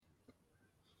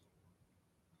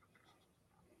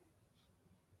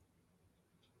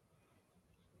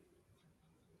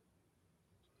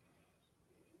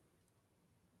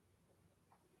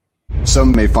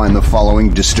Some may find the following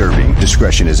disturbing.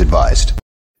 Discretion is advised.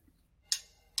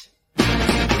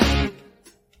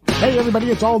 Hey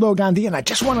everybody, it's Aldo Gandhi, and I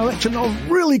just want to let you know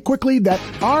really quickly that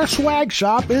our swag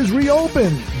shop is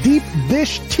reopened.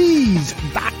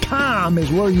 DeepDishTees.com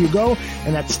is where you go,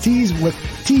 and that's tees with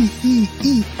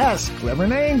T-E-E-S. Clever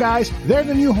name, guys. They're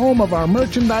the new home of our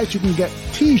merchandise. You can get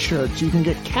t-shirts, you can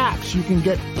get caps, you can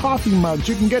get coffee mugs,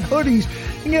 you can get hoodies,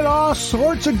 you can get all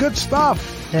sorts of good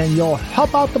stuff, and you'll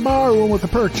help out the bar room with the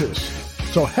purchase.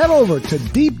 So head over to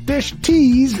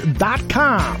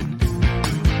DeepDishTees.com.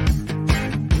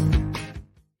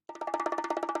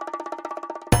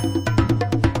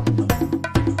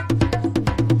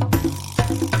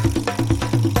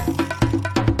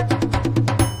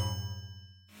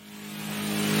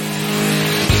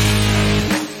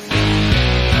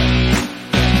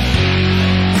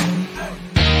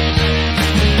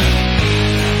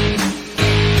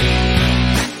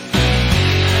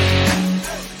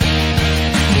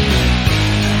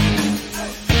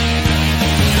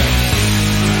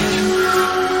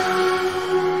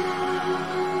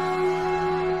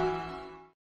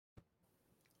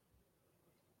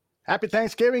 Happy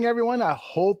Thanksgiving, everyone. I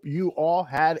hope you all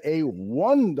had a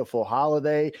wonderful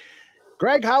holiday.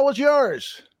 Greg, how was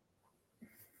yours?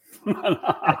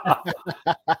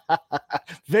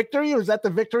 Victory? Was that the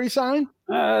victory sign?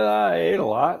 I ate a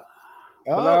lot.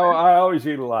 But I always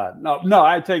eat a lot. No,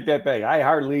 I take that back. I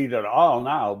hardly eat at all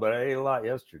now, but I ate a lot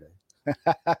yesterday.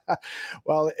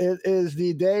 Well, it is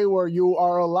the day where you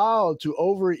are allowed to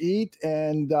overeat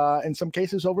and in some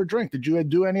cases overdrink. Did you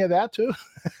do any of that too?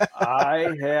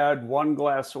 I had one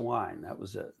glass of wine. That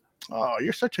was it. Oh,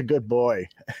 you're such a good boy.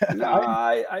 No,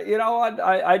 I you know what?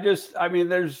 I mean,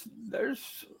 there's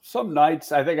some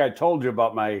nights. I think I told you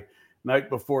about my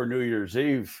night before New Year's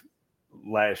Eve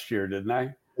last year, didn't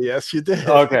I? Yes, you did.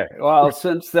 Okay. Well,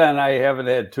 since then I haven't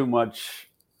had too much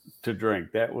to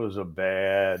drink. That was a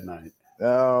bad night.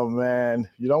 Oh man,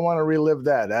 you don't want to relive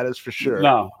that. That is for sure.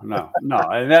 No.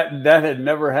 And that had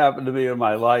never happened to me in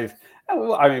my life.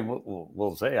 I mean,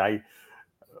 we'll say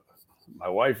my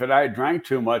wife and I drank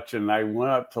too much, and I went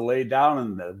up to lay down,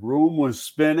 and the room was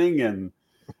spinning, and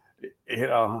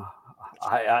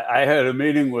I had a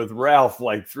meeting with Ralph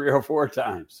like 3 or 4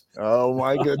 times. Oh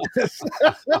my goodness.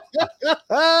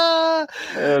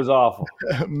 It was awful.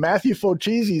 Matthew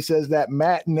Fochese says that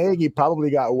Matt Nagy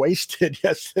probably got wasted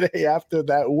yesterday after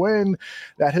that win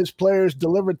that his players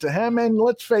delivered to him. And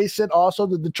let's face it, also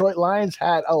the Detroit Lions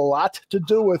had a lot to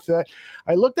do with it.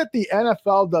 I looked at the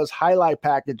NFL does highlight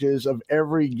packages of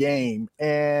every game,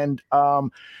 and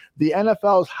the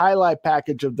NFL's highlight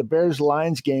package of the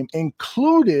Bears-Lions game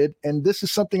included, and this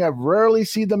is something I've rarely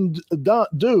seen them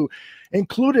do,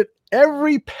 included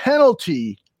every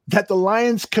penalty that the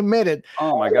Lions committed.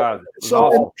 Oh, my God.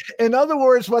 So in other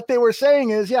words, what they were saying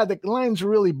is, yeah, the Lions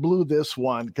really blew this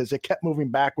one because they kept moving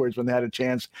backwards when they had a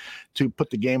chance to put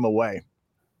the game away.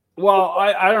 Well,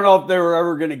 I don't know if they were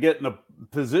ever going to get in a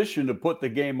position to put the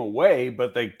game away,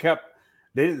 but they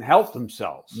didn't help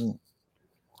themselves.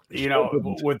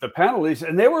 With the penalties,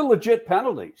 and they were legit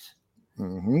penalties.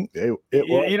 Mm-hmm. You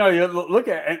look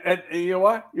at and you know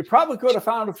what? You probably could have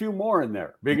found a few more in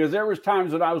there, because there was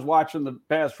times when I was watching the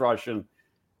pass rush and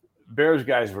Bears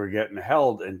guys were getting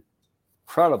held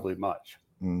incredibly much.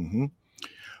 Mm-hmm.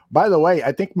 By the way,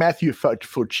 I think Matthew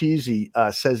Fochese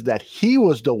says that he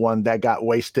was the one that got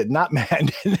wasted, not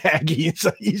Matt Nagy.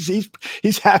 So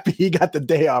he's happy he got the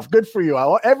day off. Good for you.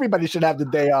 Everybody should have the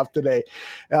day off today.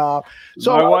 So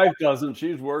my wife doesn't.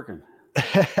 She's working.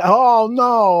 Oh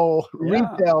no,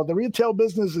 yeah. The retail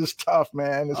business is tough,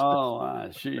 man.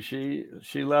 She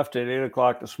left at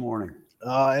 8:00 this morning.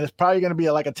 And it's probably going to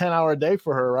be like a 10-hour day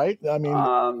for her, right? I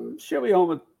mean, she'll be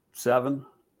home at 7.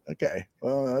 Okay.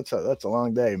 Well, that's a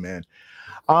long day, man.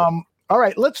 All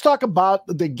right, let's talk about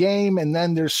the game, and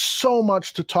then there's so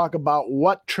much to talk about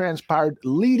what transpired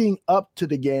leading up to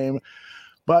the game.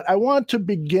 But I want to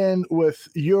begin with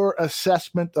your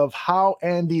assessment of how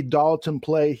Andy Dalton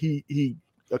played. He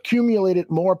accumulated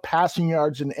more passing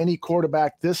yards than any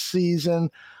quarterback this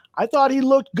season. I thought he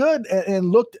looked good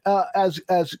and looked as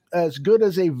good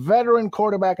as a veteran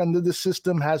quarterback under the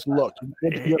system has looked.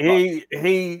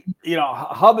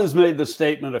 Hub has made the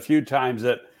statement a few times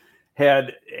that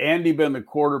had Andy been the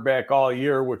quarterback all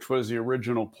year, which was the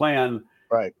original plan,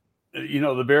 right?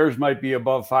 The Bears might be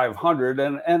above 500,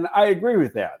 and I agree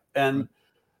with that. And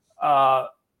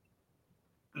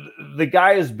the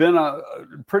guy has been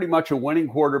pretty much a winning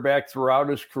quarterback throughout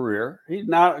his career. He's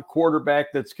not a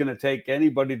quarterback that's going to take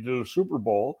anybody to the Super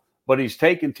Bowl, but he's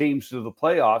taken teams to the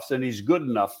playoffs, and he's good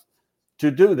enough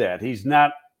to do that. He's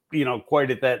not, quite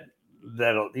at that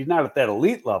he's not at that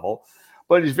elite level,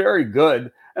 but he's very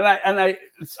good. And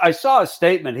I saw a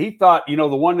statement. He thought, the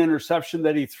one interception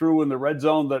that he threw in the red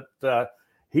zone that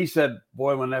he said,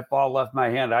 boy, when that ball left my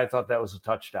hand, I thought that was a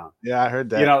touchdown. Yeah, I heard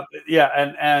that.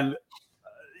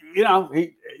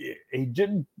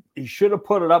 He should have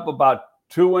put it up about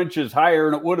 2 inches higher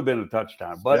and it would have been a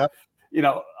touchdown. But,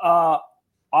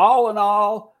 all in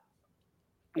all,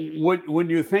 when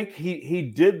you think he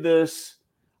did this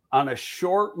on a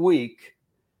short week,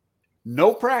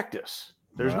 no practice.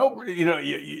 There's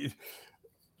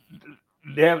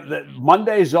they have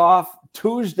Monday's off.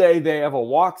 Tuesday, they have a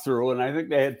walkthrough, and I think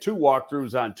they had 2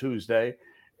 walkthroughs on Tuesday,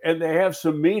 and they have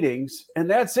some meetings, and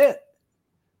that's it.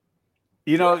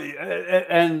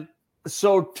 And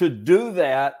so to do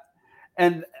that,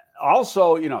 and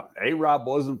also, A-Rob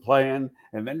wasn't playing,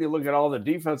 and then you look at all the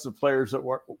defensive players that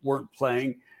weren't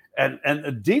playing, and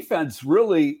the defense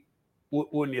really,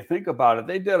 when you think about it,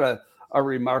 they did a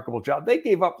remarkable job. They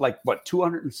gave up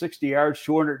 260 yards,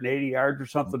 280 yards or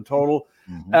something total.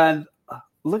 Mm-hmm. And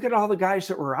look at all the guys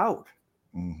that were out.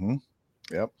 Mm-hmm.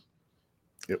 Yep.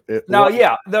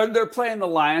 They're playing the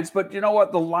Lions, but you know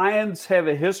what? The Lions have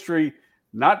a history,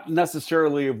 not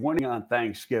necessarily of winning on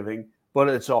Thanksgiving, but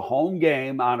it's a home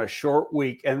game on a short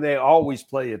week, and they always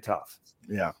play you tough.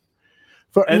 Yeah.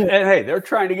 And hey, they're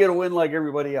trying to get a win like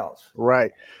everybody else.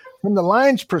 Right. From the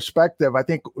Lions' perspective, I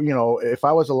think, if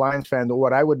I was a Lions fan,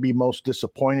 what I would be most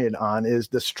disappointed on is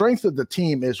the strength of the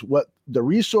team is what the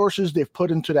resources they've put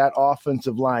into that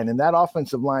offensive line. And that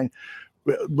offensive line,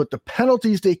 with the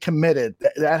penalties they committed,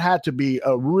 that had to be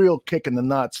a real kick in the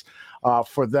nuts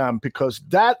for them, because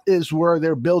that is where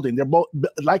they're building. They're both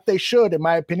like they should, in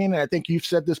my opinion. And I think you've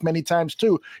said this many times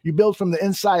too. You build from the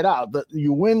inside out.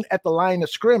 You win at the line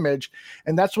of scrimmage,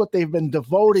 and that's what they've been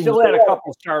devoting. Still had a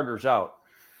couple starters out.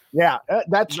 Yeah,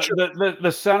 that's true.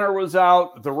 The center was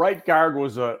out. The right guard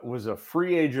was a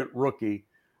free agent rookie,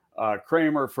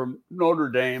 Kramer from Notre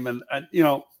Dame, and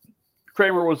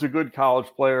Kramer was a good college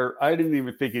player. I didn't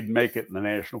even think he'd make it in the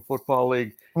National Football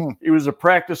League. He was a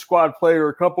practice squad player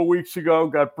a couple weeks ago.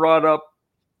 Got brought up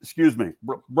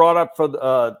for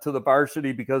to the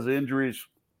varsity because of injuries,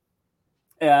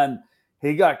 and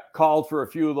he got called for a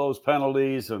few of those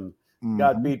penalties and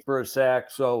got beat for a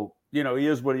sack. So he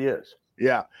is what he is.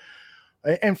 Yeah.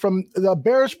 And from the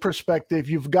Bears' perspective,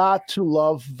 you've got to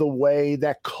love the way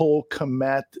that Cole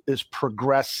Kmet is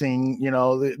progressing.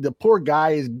 The poor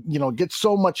guy gets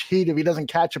so much heat if he doesn't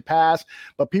catch a pass,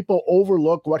 but people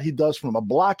overlook what he does from a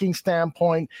blocking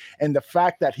standpoint, and the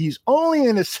fact that he's only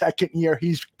in his second year.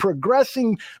 He's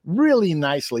progressing really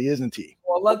nicely, isn't he?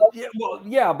 But let's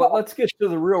get to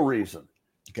the real reason.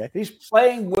 Okay. He's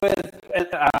playing with, and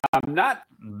I'm not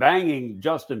banging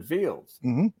Justin Fields.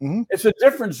 It's a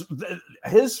difference.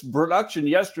 His production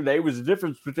yesterday was the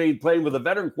difference between playing with a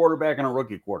veteran quarterback and a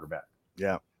rookie quarterback.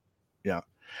 Yeah. Yeah.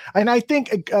 And I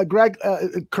think, Greg,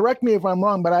 correct me if I'm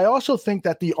wrong, but I also think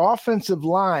that the offensive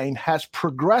line has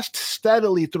progressed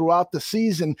steadily throughout the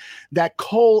season, that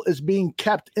Cole is being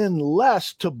kept in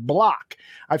less to block.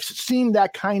 I've seen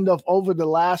that kind of over the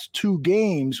last 2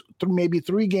 games, maybe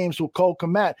 3 games with Cole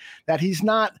Kmet, that he's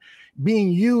not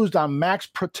being used on max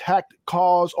protect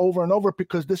calls over and over,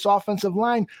 because this offensive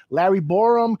line, Larry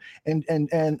Borum and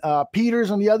Peters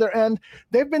on the other end,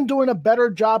 they've been doing a better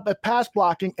job at pass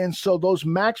blocking. And so those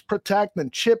max protect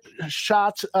and chip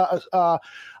shots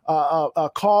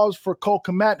calls for Cole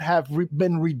Kmet have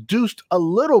been reduced a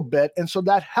little bit. And so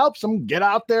that helps them get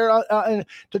out there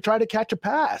to try to catch a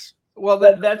pass. Well,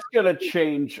 that's going to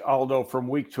change, Aldo, from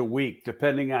week to week,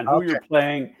 depending on who you're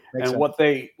playing. Makes sense. What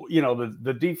they,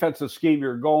 the defensive scheme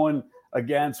you're going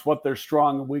against, what their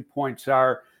strong and weak points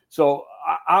are. So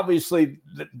obviously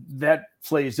that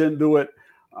plays into it.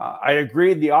 I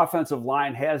agree. The offensive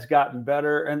line has gotten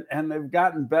better, and they've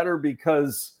gotten better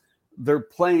because they're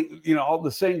playing, all the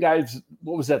same guys.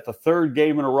 What was that? The 3rd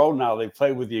game in a row now they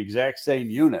play with the exact same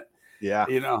unit. Yeah.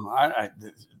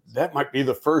 That might be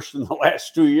the first in the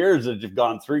last 2 years that you've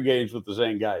gone 3 games with the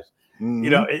same guys.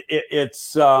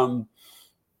 It's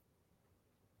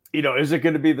is it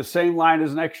going to be the same line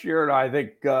as next year? And I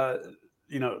think,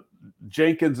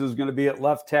 Jenkins is going to be at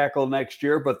left tackle next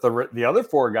year, but the other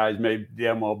 4 guys may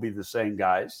damn well be the same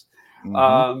guys.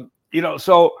 So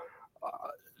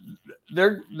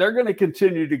they're going to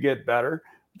continue to get better.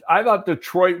 I thought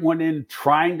Detroit went in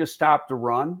trying to stop the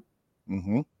run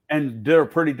and did a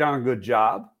pretty darn good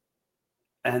job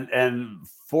and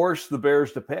forced the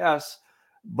Bears to pass.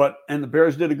 And the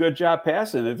Bears did a good job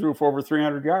passing. They threw for over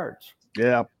 300 yards.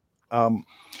 Yeah.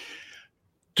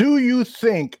 Do you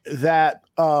think that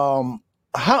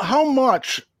how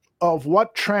much of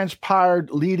what transpired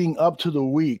leading up to the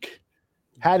week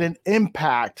had an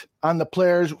impact on the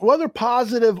players, whether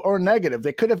positive or negative.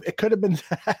 It could have been.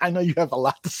 I know you have a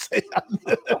lot to say on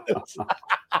this.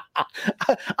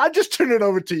 I just turn it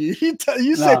over to you.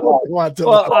 You say what you want to.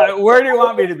 Well, where do you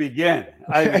want me to begin?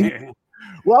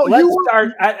 Well, let's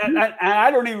start.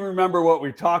 I don't even remember what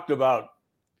we talked about,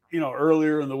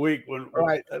 earlier in the week when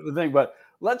the thing. But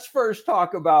let's first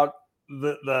talk about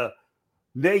the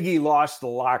Nagy lost the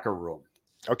locker room.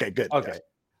 Okay, good. Okay. Yes.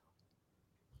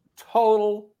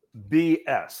 Total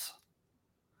BS.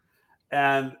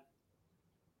 And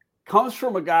comes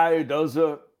from a guy who does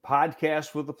a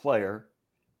podcast with a player.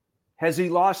 Has he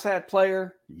lost that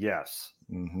player? Yes.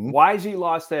 Mm-hmm. Why has he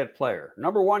lost that player?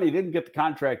 Number one, he didn't get the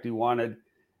contract he wanted,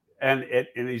 and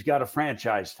he's got a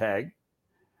franchise tag.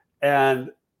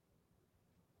 And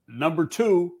number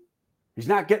two, he's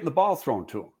not getting the ball thrown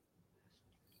to him.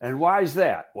 And why is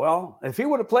that? Well, if he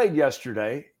would have played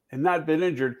yesterday and not been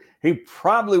injured, he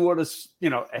probably would have,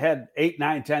 had 8,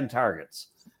 9, 10 targets.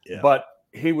 Yeah. But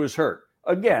he was hurt.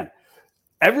 Again,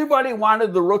 everybody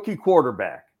wanted the rookie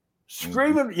quarterback.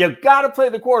 Screaming, you got to play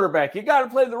the quarterback. You got to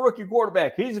play the rookie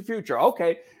quarterback. He's the future.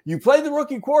 Okay, you play the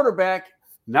rookie quarterback.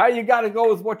 Now you got to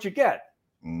go with what you get.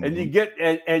 Mm-hmm. And you get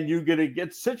and you're going to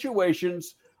get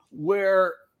situations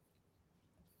where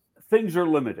things are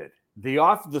limited.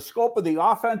 The scope of the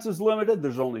offense is limited.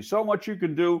 There's only so much you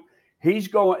can do. He's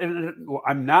going, and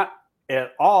I'm not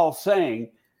at all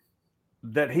saying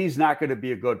that he's not going to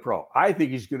be a good pro. I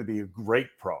think he's going to be a great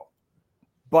pro,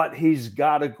 but he's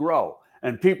got to grow.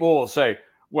 And people will say,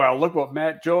 well, look what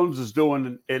Matt Jones is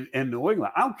doing in New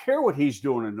England. I don't care what he's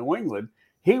doing in New England.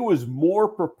 He was more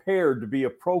prepared to be a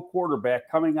pro quarterback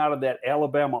coming out of that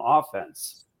Alabama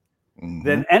offense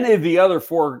than any of the other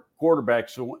 4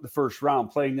 quarterbacks who went in the first round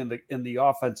playing in the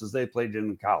offenses they played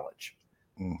in college.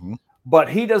 Mm-hmm. But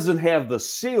he doesn't have the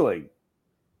ceiling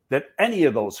that any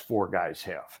of those 4 guys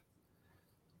have.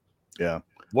 Yeah.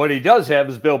 What he does have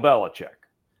is Bill Belichick.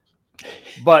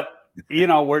 But,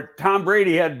 where Tom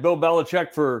Brady had Bill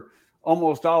Belichick for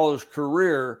almost all his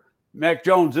career, Mac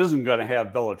Jones isn't going to have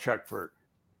Belichick for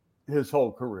his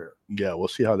whole career. Yeah, we'll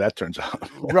see how that turns out.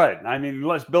 Right. I mean,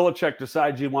 unless Belichick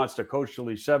decides he wants to coach till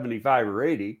he's 75 or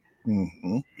 80,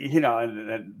 and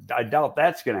I doubt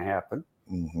that's going to happen.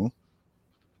 Mm-hmm.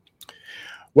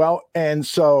 Well, and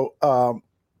so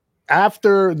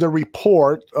after the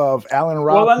report of Allen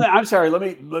Robinson. Well, I'm sorry. Let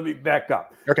me back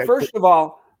up. Okay. First of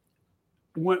all,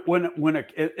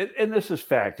 and this is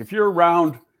fact, if you're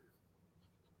around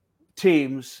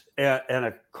teams and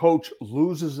a coach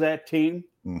loses that team,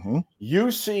 you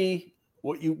see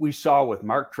what we saw with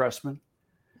Mark Trestman.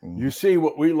 You see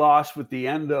what we lost with the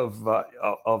end of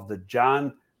the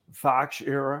John Fox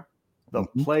era. The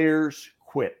players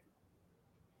quit.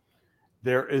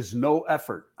 There is no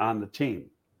effort on the team.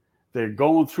 They're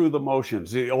going through the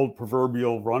motions, the old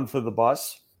proverbial run for the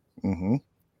bus.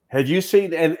 Have you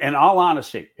seen, and in all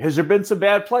honesty, has there been some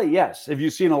bad play? Yes. Have you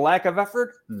seen a lack of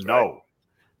effort? No. Right.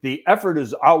 The effort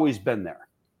has always been there.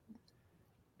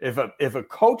 If a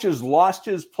coach has lost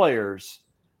his players,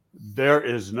 there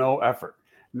is no effort.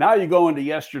 Now you go into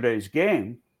yesterday's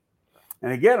game,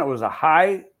 and again, it was a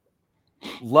high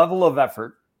level of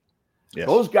effort. Yes.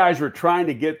 Those guys were trying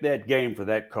to get that game for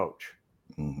that coach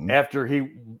after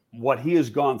what he has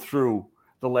gone through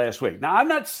the last week. Now, I'm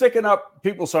not sticking up.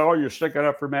 People say, oh, you're sticking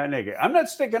up for Matt Nagy. I'm not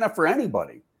sticking up for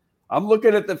anybody. I'm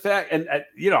looking at the fact, and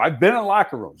I've been in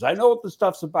locker rooms. I know what the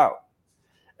stuff's about.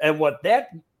 And what that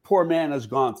poor man has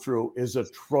gone through is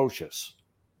atrocious.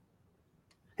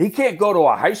 He can't go to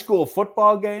a high school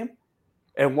football game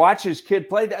and watch his kid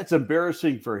play. That's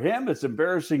embarrassing for him. It's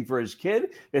embarrassing for his kid.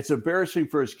 It's embarrassing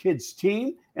for his kid's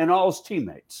team and all his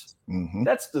teammates.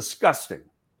 That's disgusting.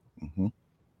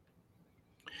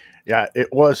 Yeah,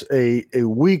 it was a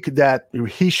week that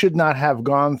he should not have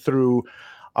gone through.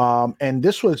 And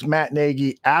this was Matt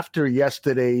Nagy after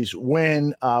yesterday's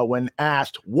win when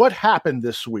asked, what happened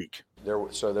this week? There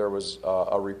was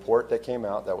a report that came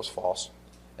out that was false,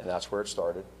 and that's where it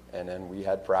started. And then we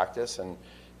had practice, and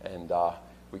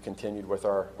we continued with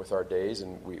our days,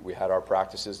 and we had our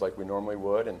practices like we normally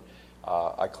would. And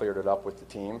I cleared it up with the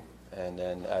team. And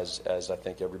then as I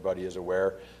think everybody is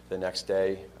aware, the next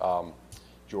day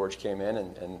George came in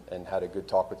and had a good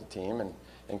talk with the team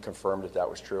and confirmed that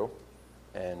was true.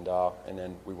 And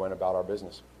then we went about our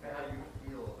business. And how do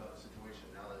you feel about the situation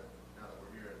now that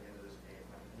we're here at the end of this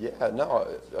game? Yeah, no.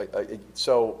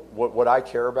 So what I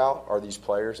care about are these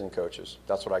players and coaches.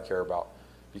 That's what I care about,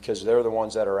 because they're the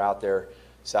ones that are out there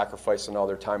sacrificing all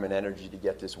their time and energy to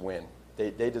get this win.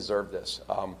 They deserve this.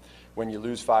 When you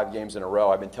lose 5 games in a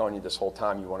row, I've been telling you this whole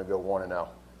time, you want to go 1-0.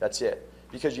 That's it,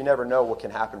 because you never know what can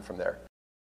happen from there.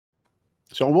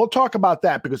 So we'll talk about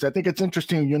that because I think it's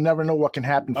interesting. You'll never know what can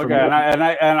happen. Okay, and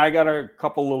I got a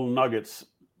couple little nuggets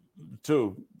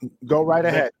too. Go right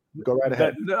ahead. Go right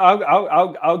ahead.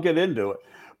 I'll get into it.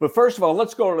 But first of all,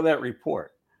 let's go to that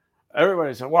report.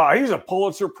 Everybody said, "Well, he's a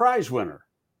Pulitzer Prize winner."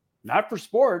 Not for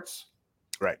sports.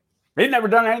 Right. He'd never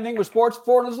done anything with sports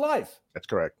before in his life. That's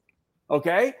correct.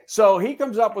 Okay. So he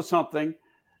comes up with something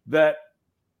that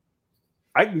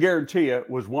I can guarantee you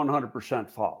was 100%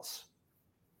 false.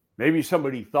 Maybe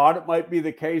somebody thought it might be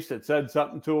the case that said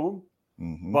something to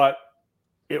him, but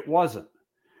it wasn't.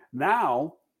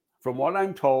 Now, from what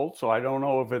I'm told, so I don't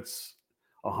know if it's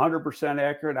 100%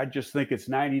 accurate. I just think it's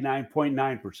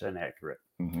 99.9% accurate.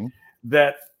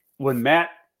 That when Matt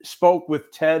spoke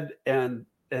with Ted and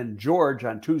George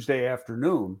on Tuesday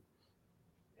afternoon,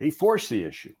 he forced the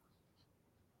issue.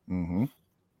 If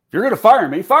you're going to fire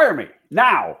me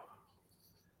now.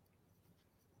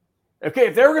 Okay,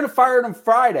 if they were going to fire him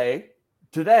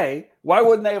today, why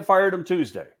wouldn't they have fired him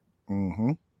Tuesday?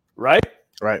 Right?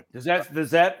 Right. Does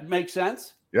that make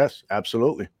sense? Yes,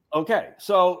 absolutely. Okay,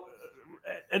 so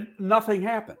nothing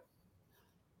happened.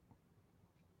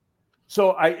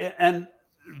 So and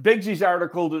Bigsy's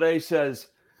article today says,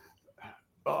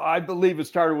 I believe it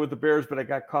started with the Bears, but it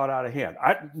got caught out of hand.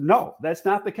 No, that's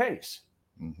not the case.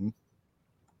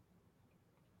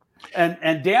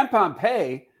 And Dan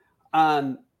Pompei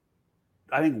on,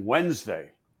 I think,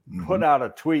 Wednesday, put out a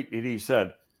tweet and he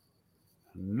said,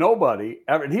 nobody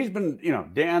ever, and he's been,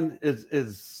 Dan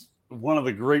is one of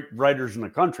the great writers in the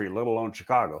country, let alone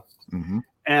Chicago.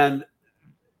 And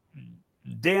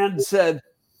Dan said,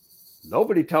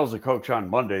 nobody tells a coach on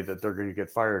Monday that they're going to get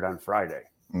fired on Friday.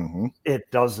 It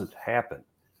doesn't happen,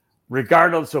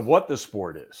 regardless of what the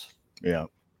sport is. Yeah.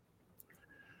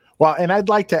 Well, and I'd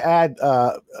like to add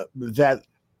that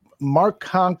Mark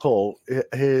Conkle,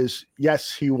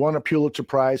 he won a Pulitzer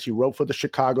Prize. He wrote for the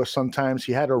Chicago Sun-Times.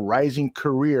 He had a rising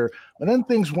career, but then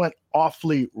things went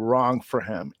awfully wrong for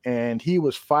him. And he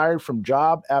was fired from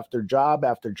job after job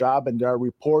after job. And there are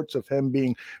reports of him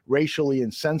being racially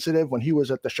insensitive. When he was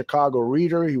at the Chicago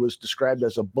Reader, he was described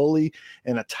as a bully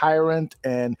and a tyrant,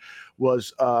 and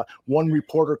was one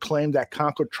reporter claimed that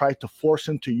Conkle tried to force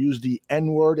him to use the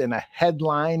N-word in a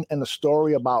headline and a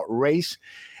story about race.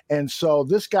 And so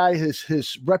this guy,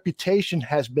 his reputation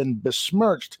has been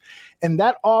besmirched. And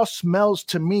that all smells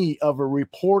to me of a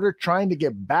reporter trying to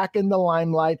get back in the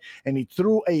limelight. And he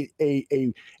threw a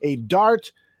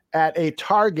dart at a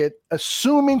target,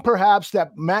 assuming perhaps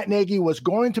that Matt Nagy was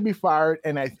going to be fired.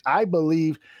 And I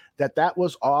believe that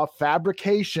was all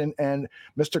fabrication. And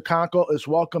Mr. Conkle is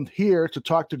welcomed here to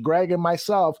talk to Greg and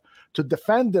myself to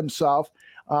defend himself.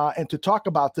 And to talk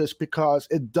about this, because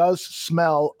it does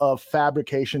smell of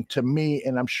fabrication to me,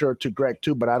 and I'm sure to Greg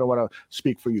too, but I don't want to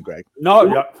speak for you, Greg.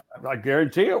 No, I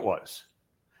guarantee it was.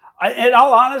 In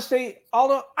all honesty,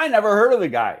 although I never heard of the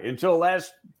guy until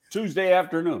last Tuesday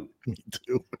afternoon. Me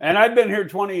too. And I've been here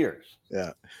 20 years.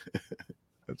 Yeah,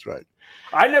 that's right.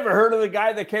 I never heard of the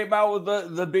guy that came out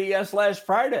with the BS last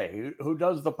Friday, who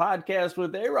does the podcast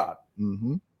with A-Rod.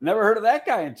 Never heard of that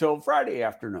guy until Friday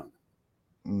afternoon.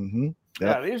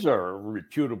 Yeah, these are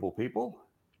reputable people.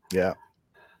 Yeah.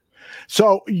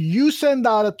 So you send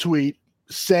out a tweet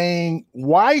saying,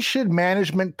 why should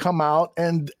management come out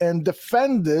and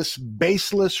defend this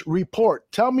baseless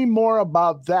report? Tell me more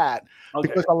about that. Okay.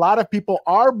 Because a lot of people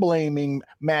are blaming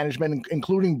management,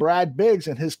 including Brad Biggs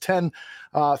and his 10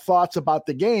 thoughts about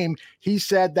the game. He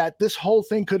said that this whole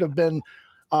thing could have been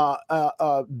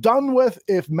done with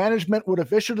if management would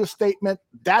have issued a statement.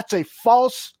 That's a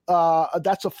false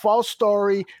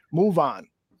story. Move on.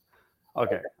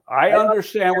 Okay. I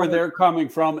understand where they're coming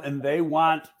from, and they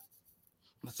want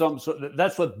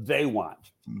that's what they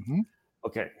want.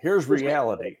 Okay. Here's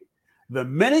reality. The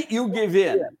minute you give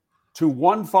in to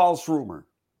one false rumor,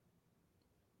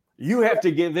 you have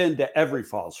to give in to every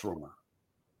false rumor.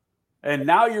 And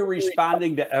now you're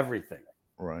responding to everything.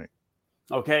 Right.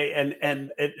 Okay, and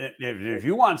if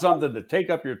you want something to take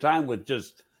up your time with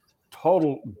just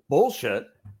total bullshit,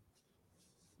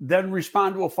 then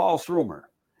respond to a false rumor.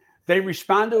 They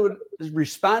responded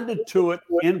to it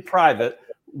in private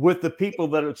with the people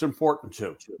that it's important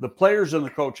to, the players and the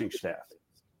coaching staff.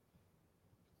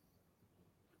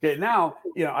 Okay, now,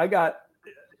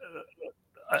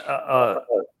 I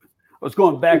was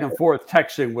going back and forth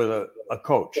texting with a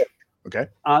coach. Okay.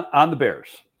 On the Bears.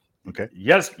 Okay.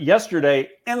 Yesterday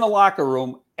in the locker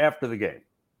room after the game.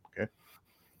 Okay.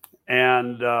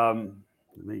 And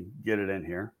let me get it in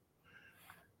here.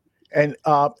 And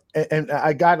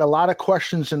I got a lot of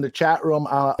questions in the chat room.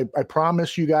 I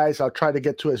promise you guys I'll try to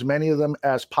get to as many of them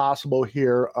as possible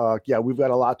here. Yeah, we've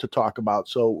got a lot to talk about,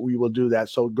 so we will do that.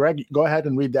 So, Greg, go ahead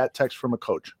and read that text from a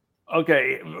coach.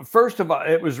 Okay. First of all,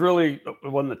 it was really,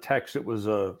 it wasn't a text. It was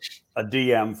a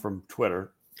DM from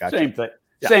Twitter. Gotcha. Same thing.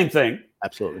 Yeah. Same thing.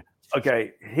 Absolutely.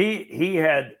 Okay. He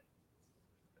had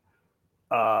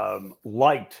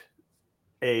liked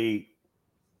a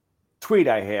tweet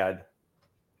I had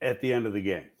at the end of the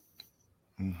game.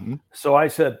 Mm-hmm. So I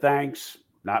said, thanks,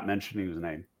 not mentioning his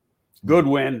name. Good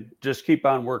win. Just keep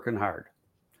on working hard.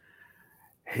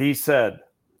 He said,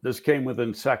 this came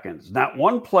within seconds. Not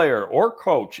one player or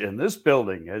coach in this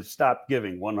building has stopped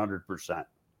giving 100%.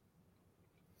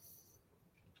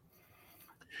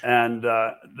 And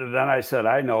then I said,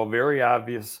 I know, very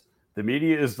obvious. The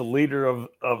media is the leader of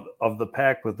the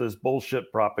pack with this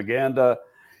bullshit propaganda.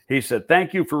 He said,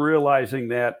 thank you for realizing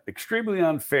that. Extremely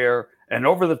unfair and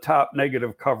over-the-top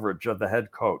negative coverage of the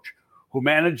head coach, who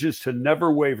manages to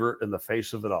never waver in the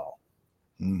face of it all.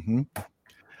 Mm-hmm.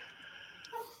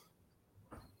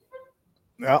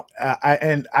 Well,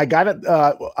 I got it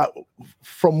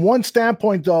from one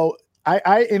standpoint, though.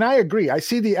 I agree. I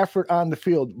see the effort on the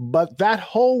field, but that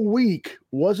whole week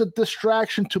was a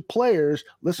distraction to players.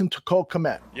 Listen to Cole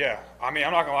Kmet. Yeah, I mean,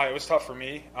 I'm not gonna lie, it was tough for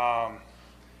me. A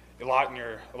lot in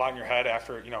your head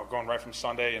after, going right from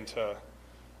Sunday into,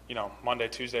 Monday,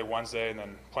 Tuesday, Wednesday, and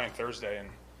then playing Thursday, and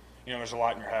there's a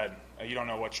lot in your head. You don't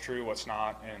know what's true, what's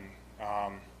not, and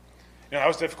that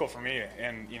was difficult for me.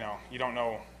 And you don't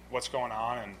know what's going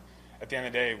on, and at the end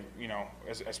of the day,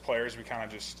 as players, we kind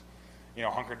of just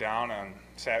hunkered down on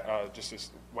just this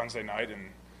Wednesday night,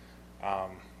 and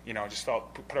just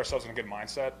put ourselves in a good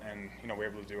mindset, and we were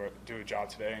able to do a job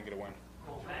today and get a win.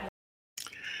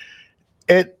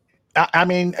 I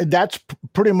mean, that's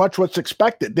pretty much what's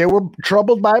expected. They were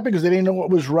troubled by it because they didn't know what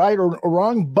was right or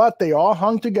wrong, but they all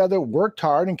hung together, worked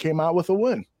hard, and came out with a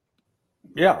win.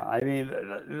 Yeah, I mean,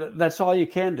 that's all you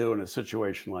can do in a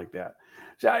situation like that.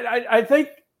 So I think,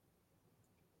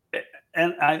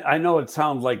 and I know it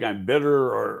sounds like I'm bitter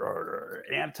or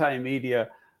anti-media,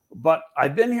 but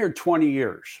I've been here 20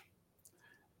 years.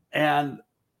 And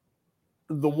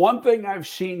the one thing I've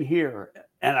seen here,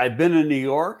 and I've been in New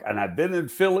York, and I've been in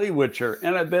Philly,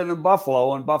 and I've been in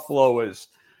Buffalo, and Buffalo is,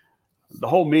 the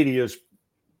whole media's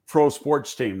pro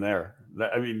sports team there.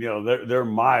 I mean, they're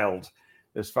mild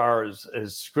as far as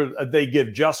they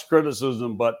give just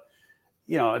criticism, but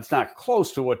it's not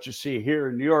close to what you see here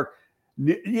in New York.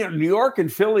 New York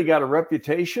and Philly got a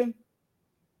reputation.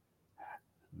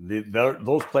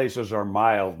 Those places are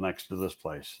mild next to this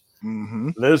place.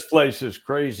 Mm-hmm. This place is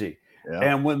crazy. Yeah.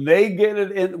 And when they get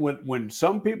it in, when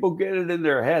some people get it in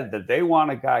their head that they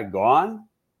want a guy gone,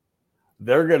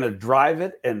 they're going to drive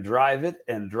it and drive it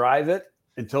and drive it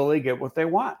until they get what they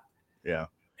want. Yeah.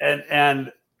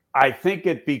 And I think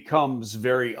it becomes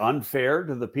very unfair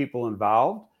to the people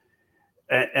involved.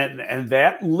 And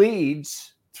that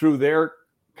leads through their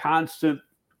constant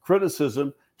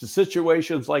criticism to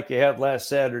situations like you had last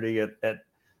Saturday at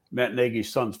Matt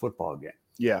Nagy's son's football game.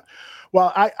 Yeah.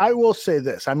 Well, I will say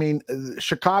this. I mean,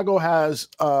 Chicago has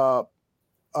a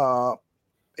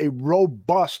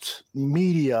robust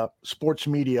sports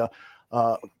media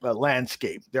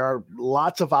landscape. There are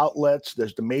lots of outlets.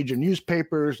 There's the major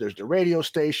newspapers, there's the radio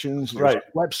stations, there's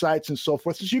websites and so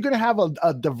forth. So you're going to have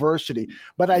a diversity.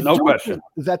 But I do think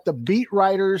that the beat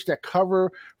writers that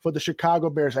cover for the Chicago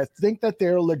Bears, I think that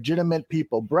they're legitimate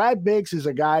people. Brad Biggs is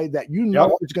a guy that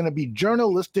is going to be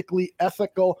journalistically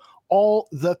ethical all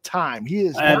the time. He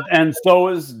is, and so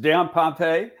is Dan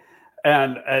Pompei,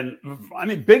 and I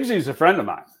mean, Biggsy's a friend of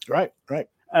mine. Right.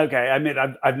 Okay, I mean,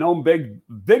 I've known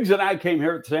Biggs and I came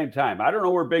here at the same time. I don't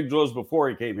know where Biggs was before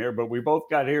he came here, but we both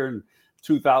got here in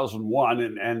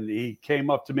 2001, and he came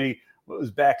up to me. It was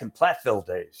back in Platteville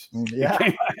days. Yeah,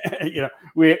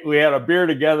 we had a beer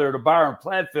together at a bar in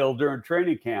Platteville during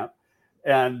training camp,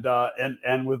 and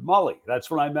with Mully.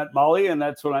 That's when I met Mully, and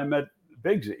that's when I met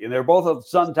Biggsy, and they're both at the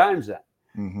Sun Times then.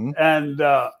 Mm-hmm. And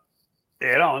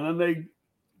and then they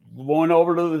went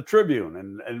over to the Tribune,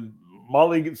 and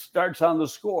Mully starts on the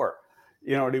Score.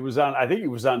 And he was on, I think he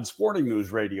was on Sporting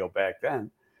News Radio back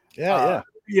then. Yeah.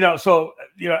 So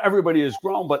everybody has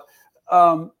grown, but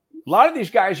a lot of these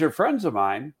guys are friends of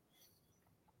mine,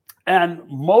 and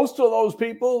most of those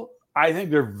people, I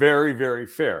think they're very, very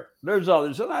fair. There's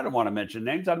others, and I don't want to mention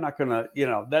names. I'm not going to,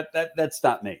 that's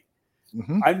not me.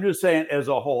 Mm-hmm. I'm just saying as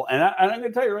a whole. And I'm going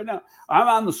to tell you right now, I'm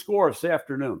on the Score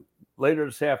later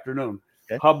this afternoon.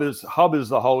 Okay. Hub is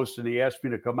the host, and he asked me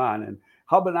to come on. And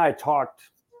Hub and I talked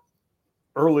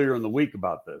earlier in the week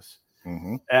about this.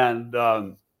 Mm-hmm.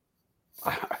 And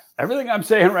Everything I'm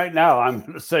saying right now, I'm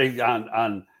going to say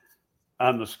on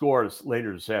the scores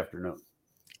later this afternoon.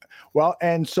 Well,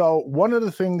 and so one of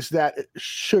the things that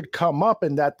should come up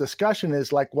in that discussion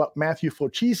is like what Matthew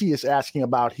Fulchisi is asking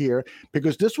about here,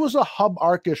 because this was a Hub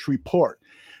Arkush report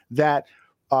that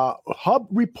Hub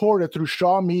reported through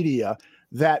Shaw Media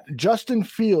that Justin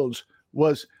Fields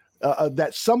was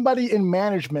that somebody in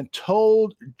management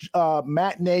told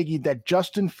Matt Nagy that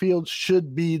Justin Fields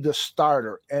should be the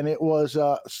starter. And it was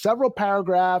several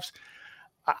paragraphs.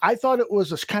 I thought it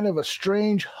was a kind of a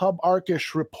strange Hub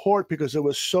Arkush report because it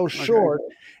was so short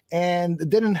and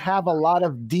didn't have a lot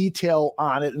of detail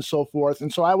on it and so forth.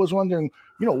 And so I was wondering,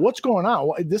 what's going on?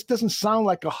 This doesn't sound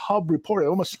like a Hub report. It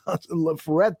almost sounds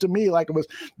read to me like it was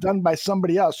done by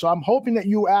somebody else. So I'm hoping that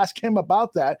you ask him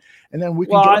about that, and then we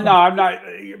can. Well, no, I'm not,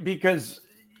 because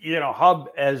Hub,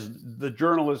 as the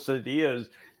journalist that he is,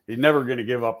 he's never going to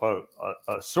give up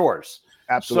a source.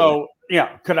 Absolutely. So,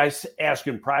 could I ask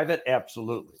in private?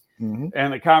 Absolutely. Mm-hmm.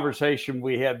 And the conversation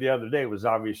we had the other day was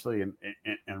obviously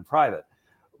in private.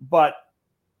 But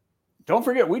don't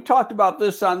forget, we talked about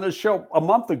this on this show a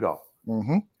month ago.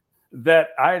 Mm-hmm. That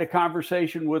I had a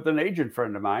conversation with an agent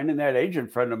friend of mine, and that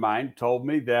agent friend of mine told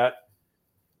me that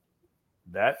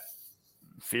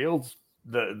Fields,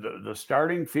 the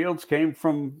starting Fields came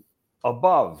from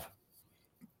above,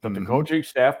 but the coaching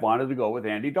staff wanted to go with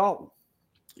Andy Dalton.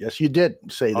 Yes, you did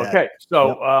say that. Okay,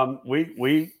 so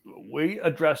we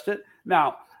addressed it.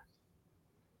 Now,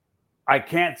 I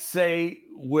can't say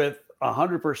with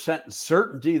 100%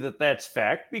 certainty that that's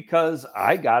fact because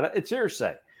I got it. It's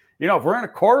hearsay. If we're in a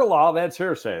court of law, that's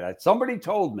hearsay. That somebody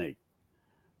told me.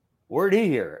 Where'd he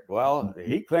hear it? Well,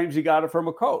 he claims he got it from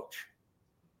a coach.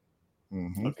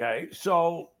 Mm-hmm. Okay,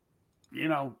 so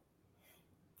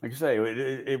like I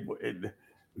say,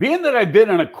 being that I've been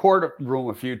in a courtroom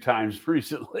a few times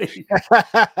recently,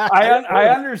 I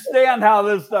understand how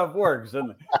this stuff works,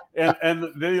 and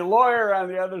the lawyer on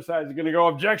the other side is going to go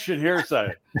objection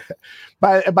hearsay.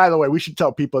 By the way, we should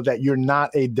tell people that you're not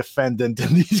a defendant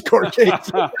in these court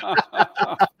cases.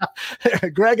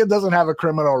 Greg doesn't have a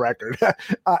criminal record,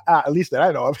 at least that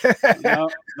I know of.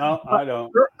 No, I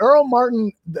don't. Earl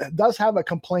Martin does have a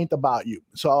complaint about you,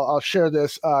 so I'll share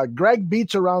this. Greg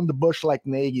beats around the bush like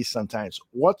Nagy sometimes.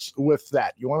 What's with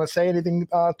that? You want to say anything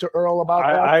to Earl about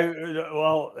that?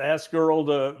 Well, ask Earl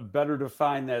to better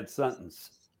define that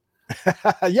sentence.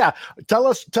 Yeah, tell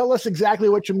us exactly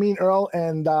what you mean, Earl,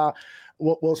 and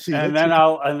we'll see. And then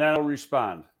I'll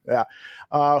respond. Yeah.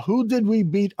 Who did we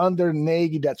beat under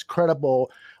Nagy that's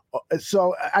credible?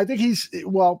 So I think he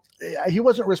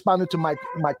wasn't responding to my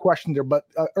question there, but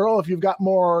Earl, if you've got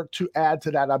more to add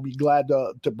to that, I'd be glad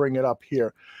to bring it up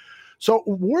here. So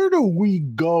where do we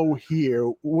go here?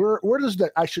 Where does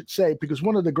that, I should say, because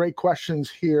one of the great questions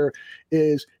here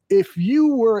is, if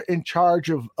you were in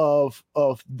charge of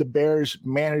the Bears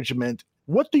management,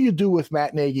 what do you do with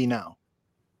Matt Nagy now?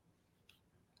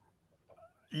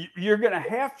 You're going to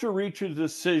have to reach a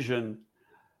decision.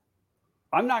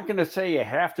 I'm not going to say you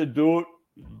have to do it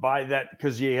by that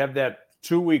because you have that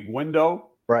 2-week window.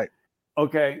 Right.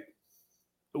 Okay.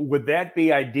 Would that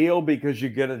be ideal because you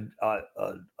get a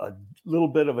little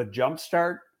bit of a jump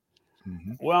start?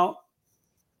 Mm-hmm. Well,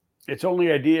 it's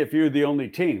only ideal if you're the only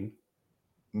team.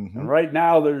 Mm-hmm. And right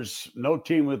now, there's no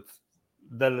team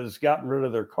that has gotten rid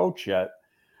of their coach yet.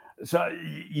 So,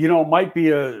 it might be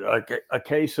a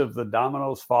case of the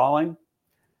dominoes falling,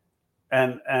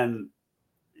 and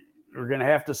we're going to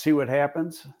have to see what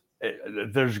happens.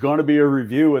 There's going to be a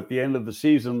review at the end of the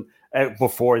season,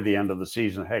 before the end of the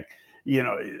season. Heck,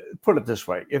 put it this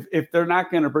way: if they're not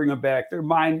going to bring him back, their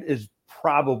mind is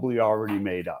probably already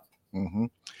made up. Mm-hmm.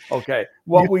 Okay,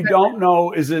 what we don't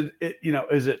know is is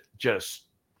it just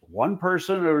one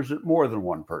person or is it more than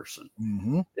one person?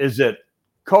 Mm-hmm. Is it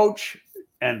coach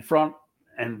and front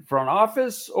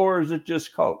office, or is it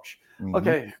just coach? Mm-hmm.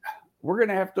 Okay, we're going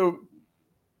to have to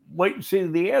wait and see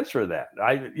the answer to that.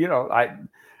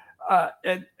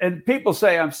 And people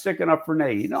say I'm sticking up for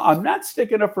Nagy. No, I'm not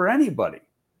sticking up for anybody.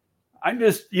 I'm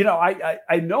just,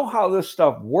 I know how this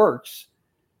stuff works,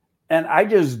 and I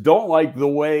just don't like the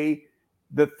way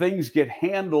that things get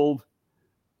handled.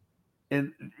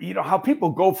 And how people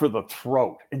go for the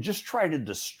throat and just try to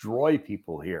destroy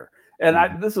people here.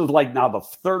 And this is like now the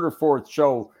third or fourth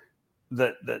show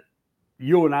that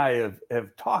you and I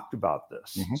have talked about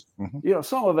this. Mm-hmm. Mm-hmm.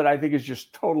 Some of it I think is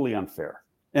just totally unfair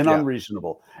and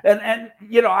unreasonable. And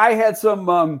I had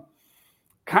some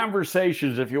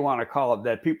conversations, if you want to call it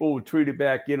that. People would tweet it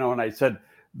back, and I said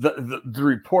the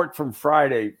report from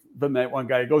Friday. Then that one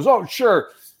guy goes, "Oh, sure,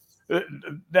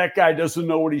 that guy doesn't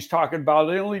know what he's talking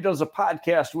about. He only does a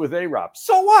podcast with A-Rob."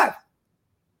 So what?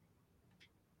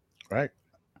 Right.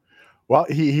 Well,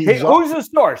 he's Hey, who's the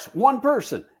source? One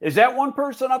person. Is that one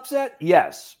person upset?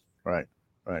 Yes. Right.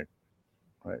 All right.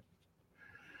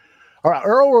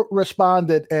 Earl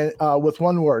responded with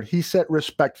one word. He said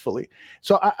respectfully.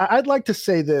 So I'd like to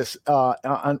say this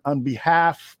on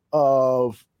behalf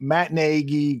of Matt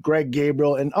Nagy, Greg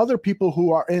Gabriel, and other people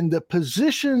who are in the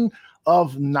position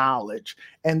of knowledge,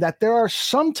 and that there are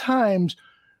sometimes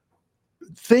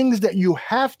things that you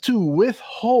have to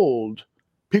withhold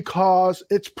because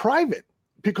it's private,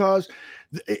 because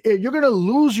you're going to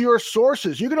lose your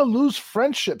sources. You're going to lose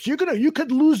friendships. You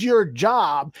could lose your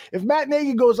job. If Matt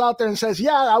Nagy goes out there and says,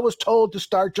 yeah, I was told to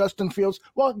start Justin Fields.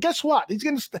 Well, guess what?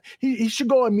 He should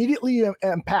go immediately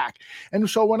and pack. And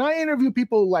so when I interview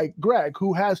people like Greg,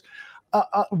 who has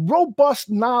a robust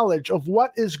knowledge of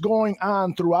what is going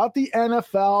on throughout the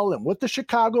NFL and with the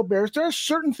Chicago Bears, there are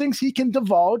certain things he can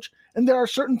divulge and there are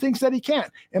certain things that he can't.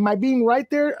 Am I being right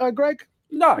there, Greg?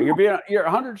 No, you're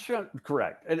 100%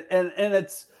 correct. And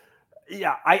it's,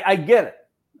 yeah, I get it.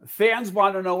 Fans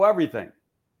want to know everything.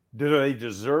 Do they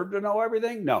deserve to know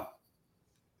everything? No.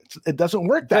 It doesn't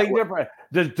work that way.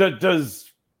 Different. Does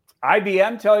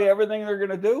IBM tell you everything they're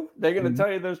going to do? They're going to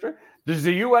tell you their story. Does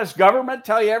the U.S. government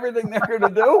tell you everything they're going to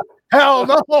do? Hell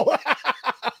no.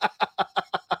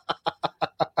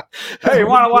 Hey, you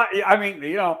want to watch? I mean,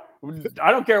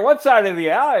 I don't care what side of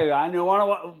the alley you're on. You want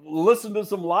to listen to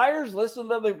some liars? Listen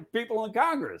to the people in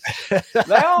Congress.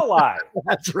 They all lie.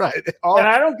 That's right. And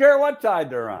I don't care what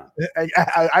side they're on.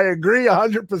 I agree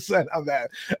 100% on that.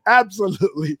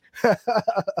 Absolutely.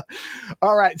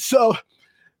 All right. So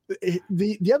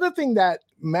the other thing that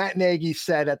Matt Nagy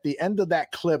said at the end of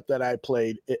that clip that I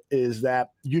played is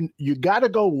that you got to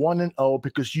go 1-0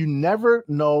 because you never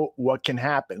know what can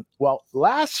happen. Well,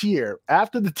 last year,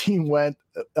 after the team went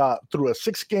through a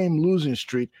 6-game losing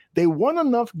streak, they won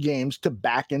enough games to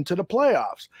back into the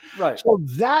playoffs. Right. So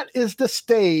that is the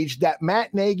stage that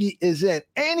Matt Nagy is in,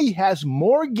 and he has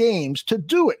more games to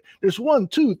do it. There's 1,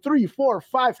 2, 3, 4,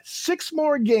 5, 6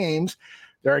 more games.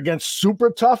 They're against super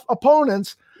tough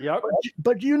opponents. Yep.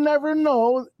 But you never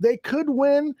know. They could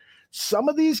win some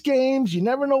of these games. You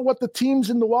never know what the teams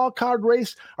in the wild card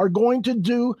race are going to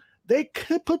do. They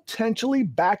could potentially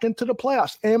back into the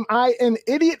playoffs. Am I an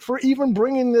idiot for even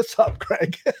bringing this up,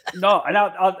 Greg? No, and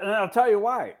I'll tell you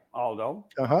why, Aldo.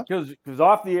 Because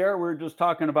off the air, we were just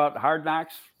talking about Hard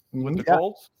Knocks with the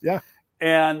Colts. Yeah.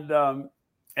 And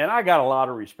I got a lot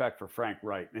of respect for Frank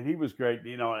Wright, and he was great,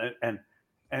 and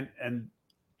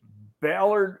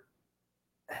Ballard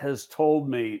has told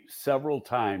me several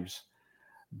times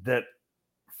that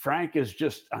Frank is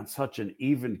just on such an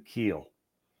even keel.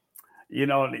 They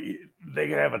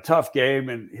can have a tough game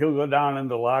and he'll go down in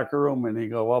the locker room and he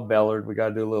go, well, Ballard, we got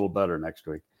to do a little better next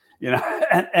week.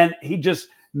 And he just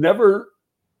never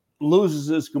loses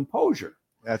his composure.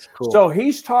 That's cool. So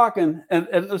he's talking, and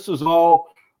this is all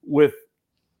with,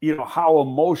 how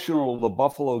emotional the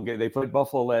Buffalo game. They played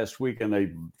Buffalo last week and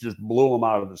they just blew them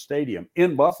out of the stadium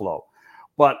in Buffalo.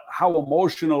 But how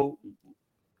emotional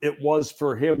it was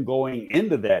for him going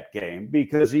into that game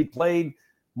because he played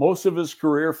most of his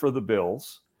career for the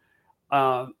Bills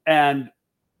and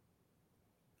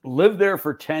lived there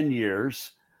for 10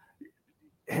 years,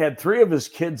 had 3 of his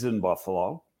kids in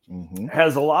Buffalo,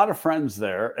 has a lot of friends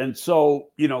there. And so,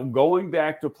 going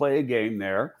back to play a game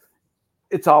there,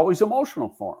 it's always emotional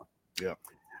for him. Yeah.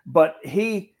 But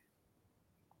he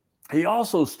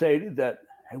also stated that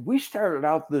we started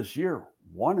out this year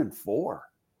 1-4.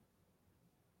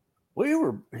 We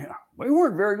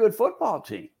weren't a very good football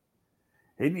team.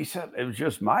 And he said, it was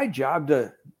just my job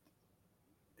to,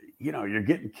 you're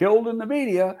getting killed in the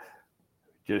media.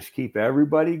 Just keep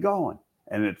everybody going.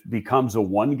 And it becomes a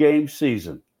 1-game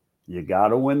season. You got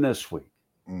to win this week.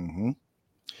 Mm-hmm.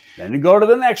 Then you go to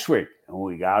the next week, and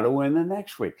we got to win the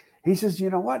next week. He says, you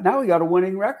know what? Now we got a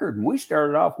winning record, and we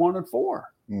started off 1-4.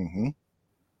 Mm-hmm.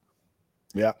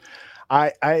 Yeah,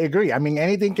 I agree. I mean,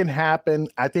 anything can happen.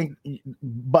 I think,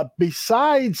 but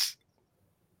besides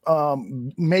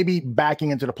maybe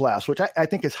backing into the playoffs, which I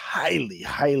think is highly,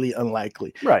 highly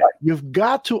unlikely. Right. You've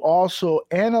got to also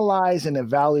analyze and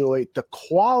evaluate the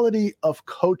quality of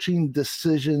coaching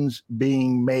decisions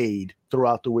being made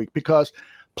throughout the week, because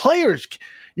players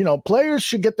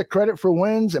should get the credit for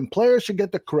wins and players should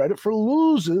get the credit for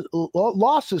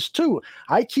losses too.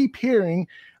 I keep hearing,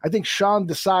 I think Sean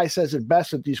Desai says it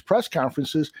best at these press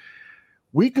conferences,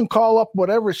 we can call up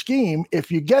whatever scheme.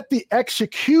 If you get the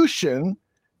execution,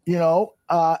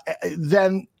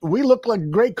 then we look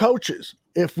like great coaches.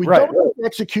 If we don't have the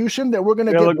execution, then we're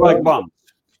going to look like bums.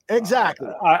 Exactly.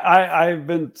 I've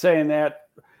been saying that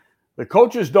the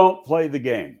coaches don't play the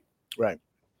game. Right.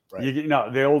 Right. You know,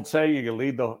 the old saying, you can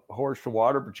lead the horse to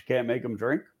water, but you can't make him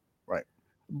drink. Right.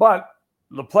 But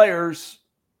the players,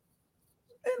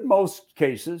 in most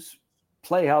cases,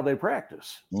 play how they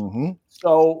practice. Mm-hmm.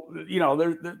 So, you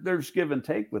know, there's give and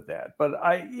take with that. But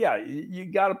you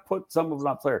got to put some of it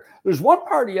on player. There's one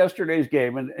part of yesterday's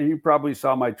game, and you probably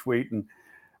saw my tweet, and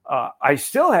I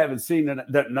still haven't seen it.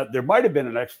 There might have been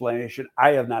an explanation.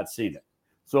 I have not seen it.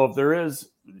 So if there is,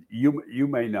 you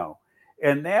may know.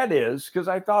 And that is because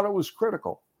I thought it was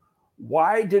critical.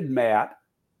 Why did Matt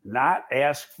not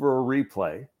ask for a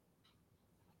replay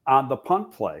on the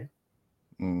punt play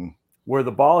where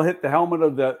the ball hit the helmet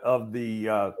of the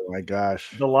oh my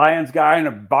gosh, the Lions guy and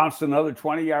it bounced another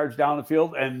 20 yards down the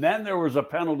field, and then there was a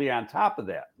penalty on top of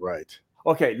that? Right.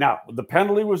 Okay, now the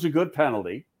penalty was a good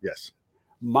penalty. Yes.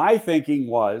 My thinking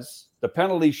was the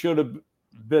penalty should have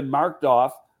been marked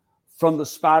off from the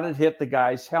spot it hit the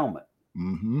guy's helmet.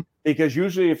 Mm-hmm. Because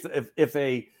usually if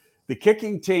the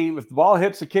kicking team, if the ball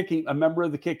hits a member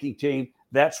of the kicking team,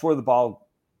 that's where the ball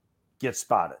gets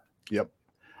spotted. Yep.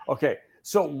 Okay.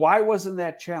 So why wasn't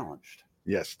that challenged?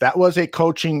 Yes, that was a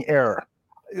coaching error.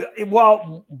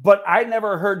 Well, but I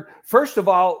never heard. First of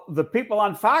all, the people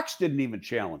on Fox didn't even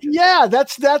challenge it. Yeah,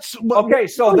 that's okay.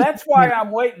 So that's why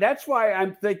I'm waiting. That's why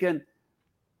I'm thinking,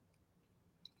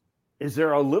 is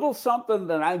there a little something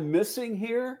that I'm missing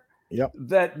here? Yep.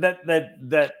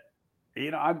 That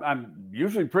you know, I'm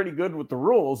usually pretty good with the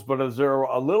rules, but is there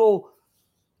a little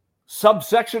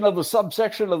subsection of the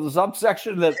subsection of the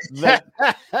subsection that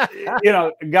you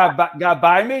know got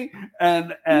by me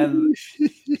and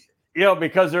you know,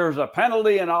 because there was a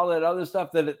penalty and all that other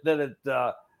stuff that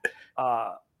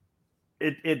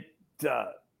it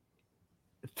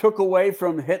took away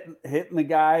from hitting the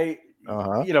guy,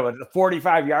 you know, at the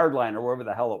 45-yard line or wherever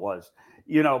the hell it was,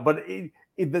 you know. But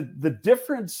the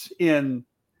difference in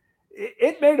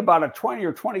it made about a 20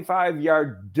 or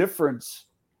 25-yard difference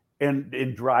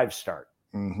in drive start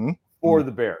for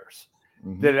the Bears.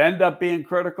 Did it end up being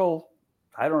critical?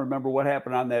 I don't remember what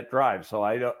happened on that drive, so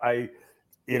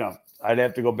you know, I'd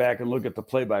have to go back and look at the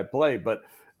play-by-play. But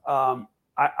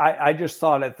I just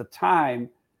thought at the time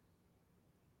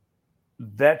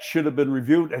that should have been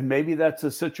reviewed, and maybe that's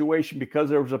a situation because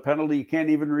there was a penalty, you can't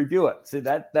even review it. See,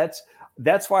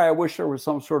 that's why I wish there was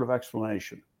some sort of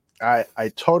explanation.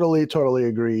 I totally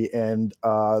agree. And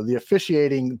the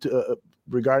officiating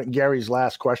regarding Gary's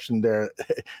last question there,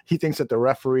 he thinks that the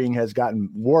refereeing has gotten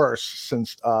worse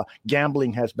since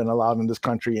gambling has been allowed in this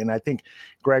country. And I think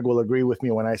Greg will agree with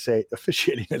me when I say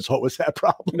officiating has always had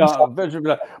problems. No,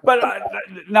 but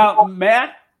now,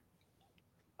 Matt,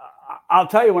 I'll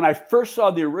tell you, when I first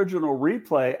saw the original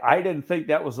replay, I didn't think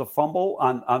that was a fumble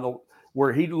on the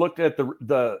where he looked at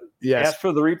the asked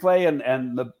for the replay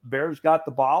and the Bears got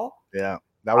the ball. Yeah.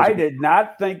 I did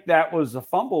not think that was a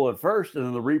fumble at first, and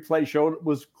then the replay showed it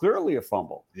was clearly a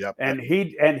fumble. Yep. And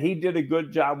he did a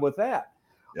good job with that.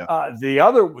 Yep. The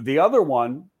other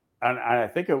one, and I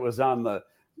think it was on the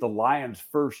Lions'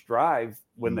 first drive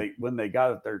when they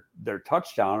got their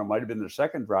touchdown. It might have been their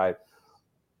second drive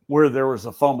where there was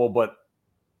a fumble, but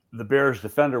the Bears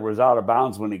defender was out of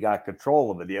bounds when he got control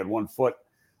of it. He had 1 foot,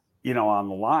 you know, on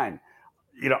the line.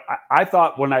 You know, I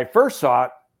thought when I first saw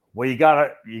it, well, you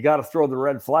gotta throw the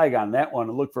red flag on that one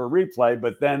and look for a replay.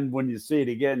 But then when you see it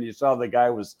again, you saw the guy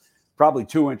was probably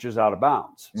 2 inches out of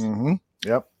bounds.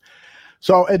 Yep.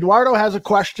 So Eduardo has a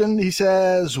question. He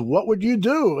says, "What would you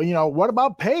do? You know, what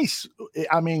about Pace?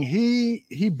 I mean,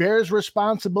 he bears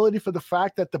responsibility for the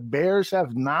fact that the Bears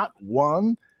have not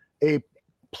won a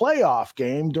playoff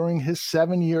game during his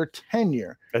 7-year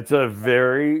tenure." It's a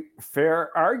very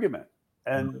fair argument,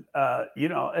 and you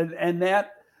know, and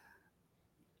that.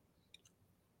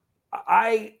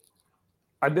 I've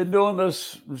been doing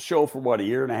this show for what, a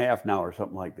year and a half now or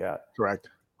something like that. Correct.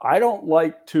 I don't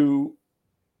like to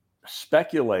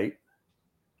speculate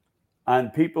on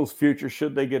people's future.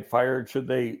 Should they get fired? Should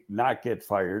they not get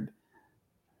fired?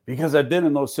 Because I've been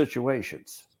in those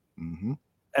situations. And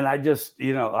I just,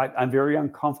 you know, I'm very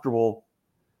uncomfortable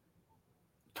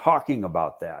talking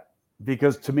about that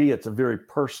because to me, it's a very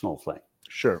personal thing.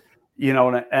 Sure. You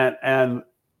know, and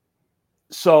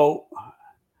so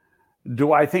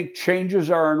do I think changes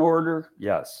are in order?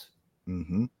 Yes.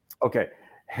 Okay.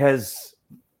 Has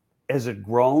it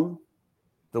grown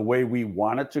the way we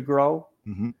want it to grow?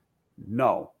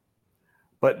 No.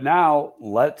 But now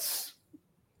let's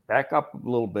back up a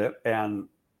little bit and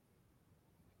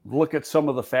look at some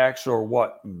of the facts, or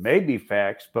what may be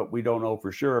facts, but we don't know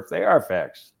for sure if they are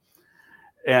facts.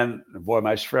 And boy, am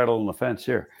I straddling the fence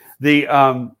here.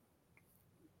 The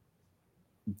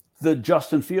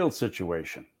Justin Fields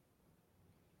situation.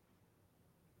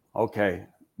 Okay,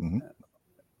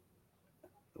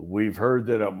 We've heard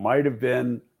that it might have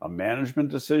been a management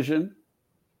decision.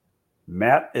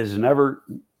 Matt is never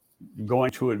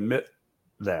going to admit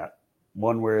that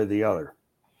one way or the other.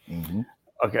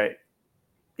 Okay.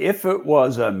 If it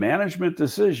was a management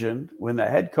decision when the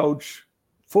head coach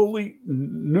fully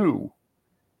knew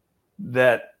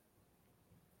that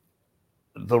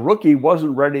the rookie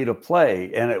wasn't ready to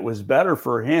play and it was better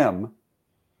for him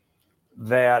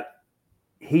that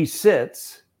he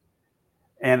sits,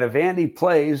 and if Andy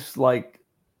plays like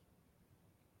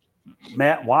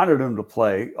Matt wanted him to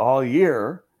play all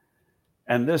year,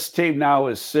 and this team now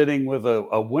is sitting with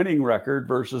a winning record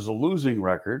versus a losing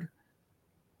record,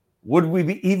 would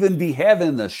we even be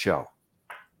having this show?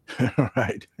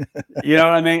 Right. You know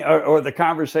what I mean? Or the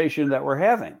conversation that we're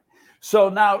having. So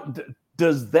now,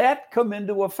 does that come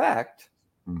into effect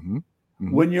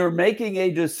when you're making a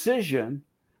decision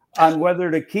on whether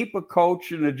to keep a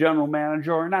coach and a general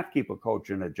manager or not keep a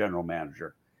coach and a general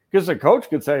manager? Because the coach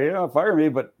could say, fire me,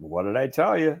 but what did I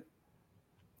tell you?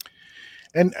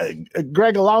 And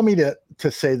Greg, allow me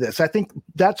to say this. I think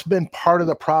that's been part of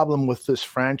the problem with this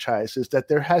franchise, is that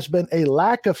there has been a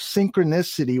lack of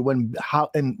synchronicity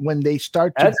when they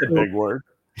start to. That's a big word.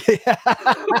 Yeah.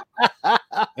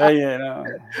 Hey, you know.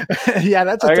 Yeah,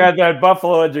 that's. I got that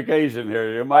Buffalo education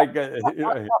here. You might get.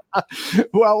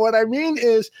 Well, what I mean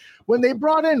is when they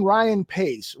brought in Ryan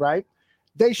Pace, right?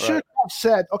 They should have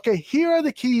said, "Okay, here are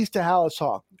the keys to Halas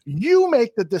Hall. You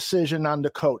make the decision on the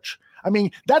coach." I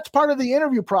mean, that's part of the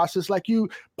interview process, like you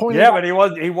pointed out. Yeah,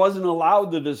 but he wasn't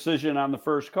allowed the decision on the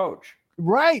first coach.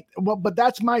 Right. Well, but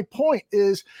that's my point,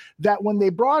 is that when they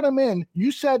brought him in,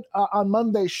 you said on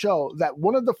Monday's show that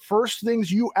one of the first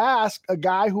things you ask a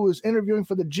guy who is interviewing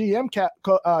for the GM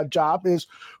job is,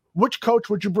 which coach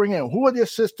would you bring in? Who are the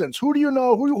assistants? Who do you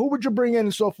know? Who would you bring in,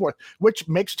 and so forth, which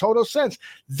makes total sense.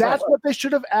 That's what they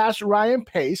should have asked Ryan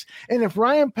Pace. And if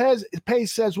Ryan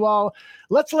Pace says, well,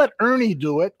 let's let Ernie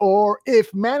do it, or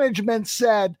if management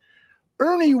said,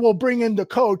 Ernie will bring in the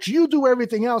coach, you do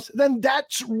everything else, then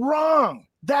that's wrong.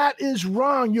 That is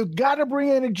wrong. You got to bring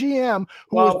in a GM.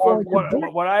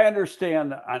 What I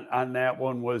understand on that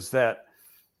one was that,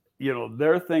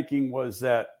 their thinking was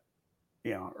that,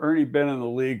 Ernie been in the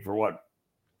league for what?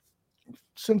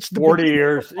 Since 40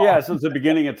 years. Yeah, since the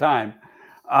beginning of time.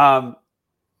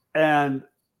 And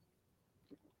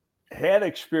had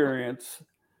experience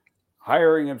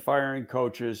hiring and firing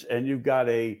coaches, and you've got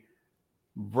a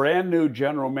brand new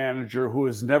general manager who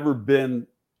has never been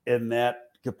in that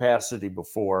capacity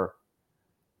before.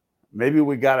 Maybe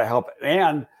we got to help.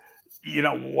 And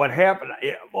what happened?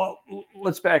 Well,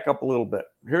 let's back up a little bit.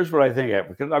 Here's what I think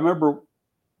happened, because I remember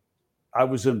I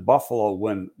was in Buffalo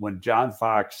when John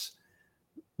Fox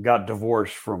got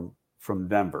divorced from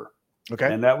Denver.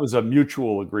 Okay. And that was a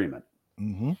mutual agreement.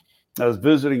 Mm-hmm. I was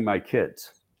visiting my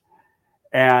kids,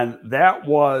 and that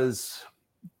was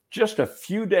just a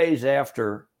few days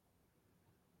after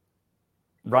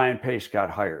Ryan Pace got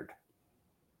hired.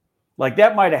 Like,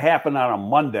 that might have happened on a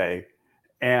Monday,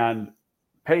 and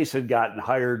Pace had gotten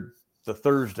hired the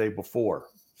Thursday before,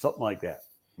 something like that.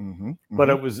 Mm-hmm. But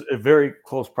it was a very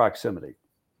close proximity.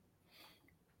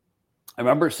 I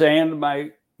remember saying to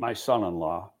my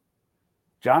son-in-law,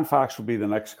 John Fox will be the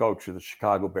next coach of the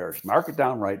Chicago Bears. Mark it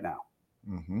down right now.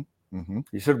 Mm-hmm. Mm-hmm.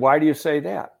 He said, why do you say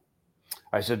that?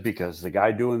 I said, because the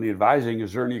guy doing the advising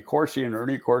is Ernie Accorsi, and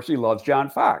Ernie Accorsi loves John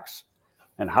Fox.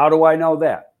 And how do I know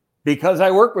that? Because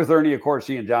I worked with Ernie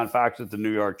Accorsi and John Fox at the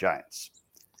New York Giants.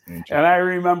 And I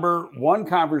remember one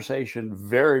conversation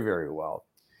very, very well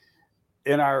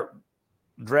in our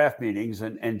draft meetings.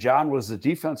 And John was the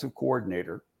defensive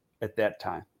coordinator at that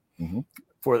time. Mm-hmm.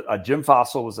 For Jim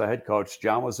Fossil was the head coach.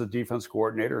 John was the defense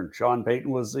coordinator, and Sean Payton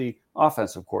was the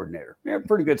offensive coordinator. We had a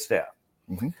pretty good staff.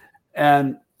 Mm-hmm.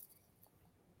 And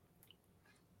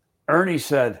Ernie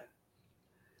said,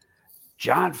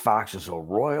 John Fox is a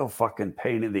royal fucking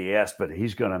pain in the ass, but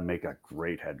he's going to make a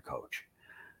great head coach.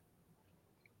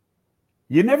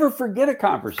 You never forget a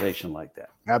conversation like that.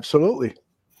 Absolutely.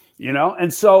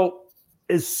 And so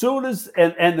as soon as,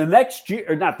 and the next year,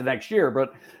 or not the next year,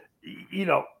 but,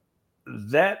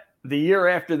 that the year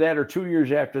after that or 2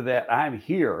 years after that, I'm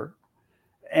here.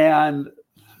 And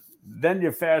then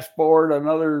you fast forward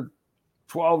another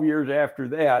 12 years after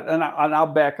that. And I'll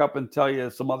back up and tell you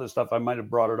some other stuff. I might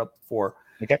have brought it up before.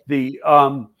 Okay.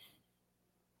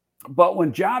 But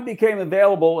when John became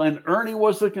available and Ernie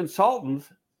was the consultant,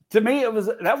 to me,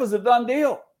 that was a done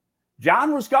deal.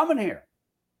 John was coming here.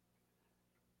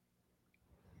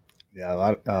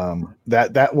 Yeah,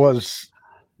 that was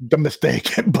the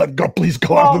mistake. But please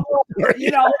go on.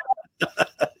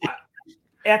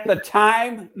 At the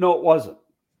time, no, it wasn't.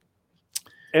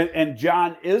 And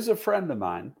John is a friend of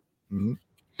mine, Mhm.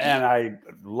 and I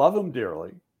love him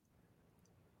dearly.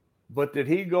 But did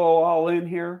he go all in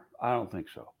here? I don't think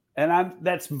so. And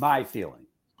that's my feeling.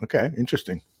 Okay,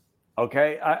 interesting.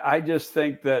 Okay. I just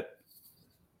think that,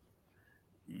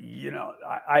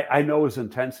 I know his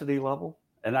intensity level,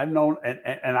 and I've known,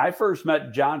 and I first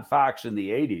met John Fox in the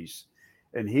 80s,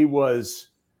 and he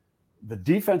was the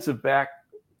defensive back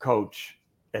coach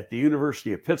at the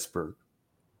University of Pittsburgh.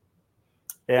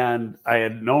 And I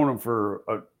had known him for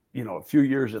a few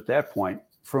years at that point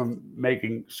from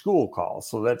making school calls.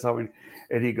 So that's how and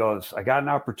he goes, I got an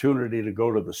opportunity to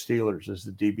go to the Steelers as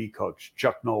the DB coach.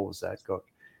 Chuck Noll was that coach.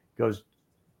 He goes,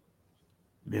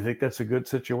 do you think that's a good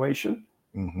situation?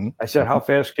 Mm-hmm. I said, how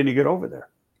fast can you get over there?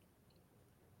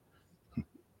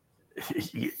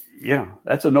 Yeah,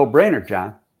 that's a no-brainer,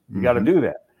 John. You got to do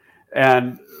that.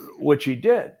 And which he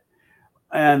did.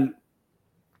 And,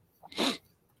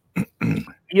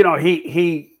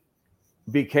 he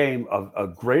became a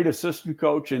great assistant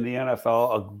coach in the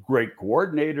NFL, a great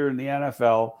coordinator in the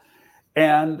NFL.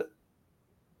 And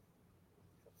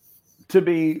to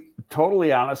be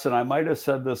totally honest, and I might have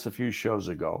said this a few shows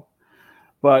ago,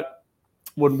 but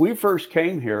when we first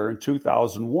came here in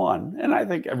 2001, and I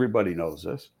think everybody knows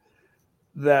this,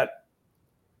 that,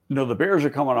 the Bears are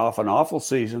coming off an awful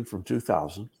season from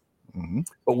 2000,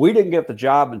 but we didn't get the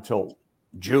job until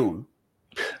June.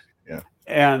 Yeah.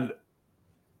 And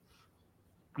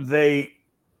they,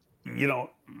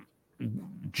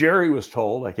 Jerry was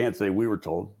told, I can't say we were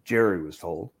told, Jerry was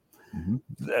told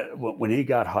that when he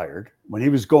got hired, when he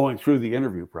was going through the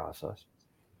interview process,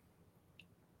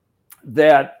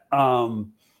 that,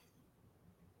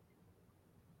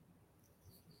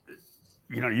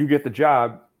 you get the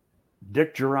job,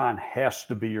 Dick Duran has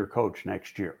to be your coach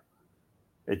next year.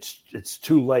 It's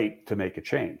too late to make a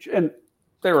change. And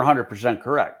they were 100%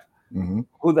 correct.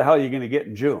 Who the hell are you going to get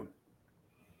in June?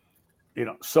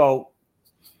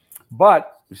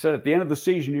 But we said at the end of the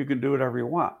season, you can do whatever you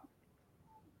want.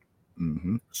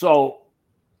 So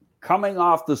coming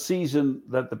off the season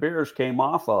that the Bears came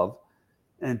off of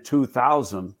in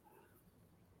 2000,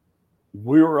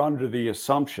 we were under the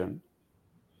assumption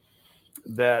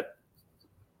that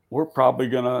we're probably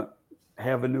going to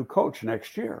have a new coach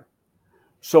next year.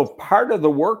 So part of the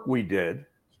work we did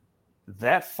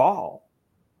that fall,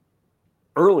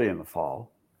 early in the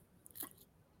fall,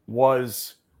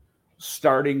 was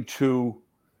starting to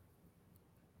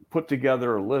put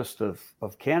together a list of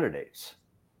candidates.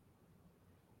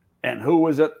 And who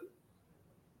was it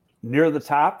near the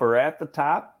top or at the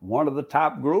top? One of the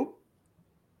top group?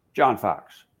 John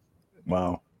Fox.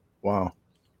 Wow.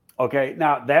 Okay,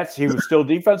 now he was still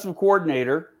defensive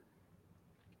coordinator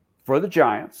for the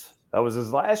Giants. That was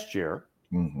his last year.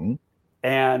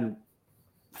 And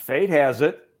fate has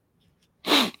it,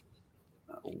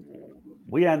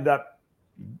 we end up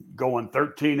going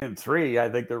 13-3, I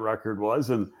think the record was,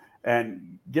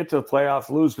 and get to the playoffs,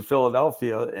 lose to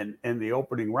Philadelphia in the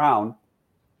opening round.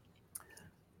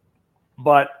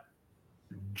 But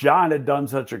John had done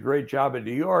such a great job in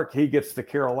New York, he gets the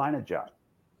Carolina job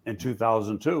in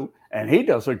 2002, and he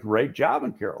does a great job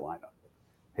in Carolina.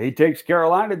 He takes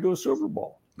Carolina to a Super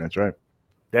Bowl. That's right.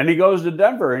 Then he goes to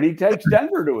Denver, and he takes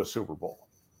Denver to a Super Bowl.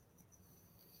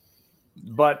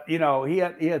 But, he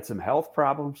had some health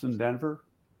problems in Denver.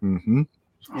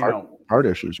 Heart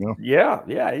issues, Yeah.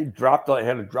 He had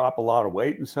to drop a lot of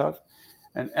weight and stuff.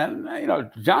 And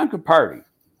John could party,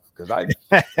 because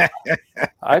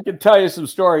I could tell you some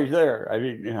stories there. I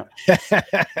mean,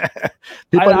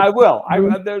 I will.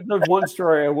 There's one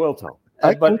story I will tell.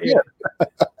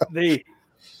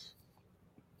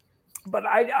 But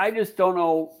I just don't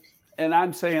know. And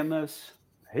I'm saying this.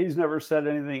 He's never said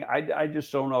anything. I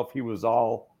just don't know if he was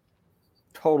all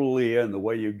totally in the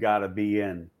way you got to be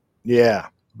in. Yeah.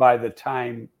 By the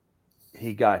time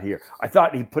he got here, I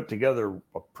thought he put together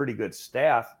a pretty good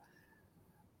staff.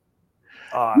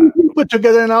 He put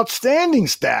together an outstanding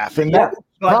staff, and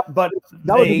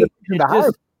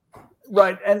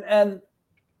right, and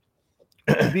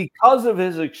because of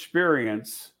his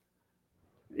experience,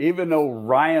 even though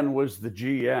Ryan was the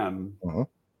GM,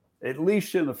 at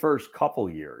least in the first couple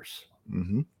years,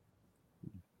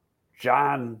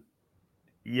 John,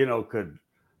 could,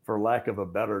 for lack of a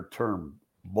better term,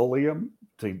 bully him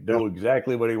to do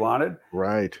exactly what he wanted.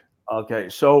 Right. Okay.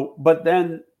 So, but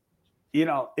then,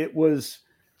 it was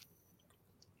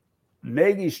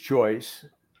Nagy's choice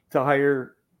to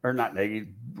hire, or not Nagy,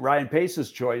 Ryan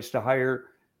Pace's choice to hire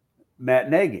Matt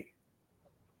Nagy.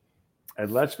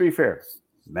 And let's be fair,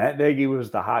 Matt Nagy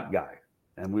was the hot guy.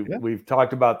 And we've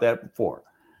talked about that before.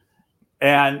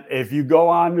 And if you go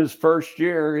on his first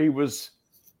year, he was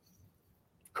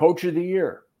Coach of the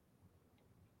Year.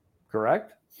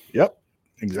 Correct? Yep,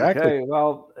 exactly. Okay,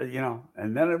 well,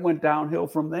 and then it went downhill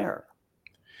from there.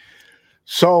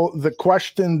 So the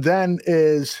question then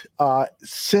is,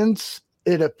 since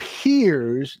it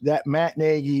appears that Matt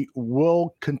Nagy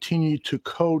will continue to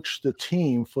coach the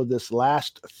team for this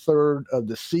last third of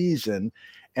the season,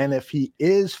 and if he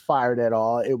is fired at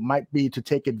all, it might be to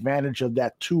take advantage of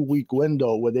that 2-week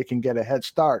window where they can get a head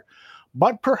start.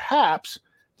 But perhaps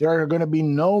there are going to be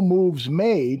no moves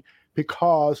made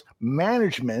because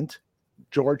management,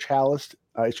 George McCaskey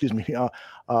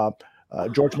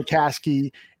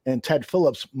and Ted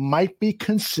Phillips might be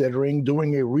considering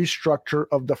doing a restructure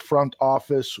of the front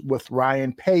office with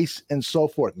Ryan Pace and so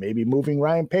forth. Maybe moving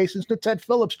Ryan Pace into Ted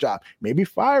Phillips' job, maybe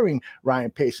firing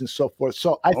Ryan Pace and so forth.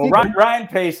 So I think Ryan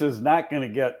Pace is not going to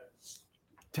get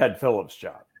Ted Phillips'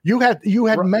 job. You had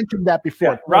mentioned that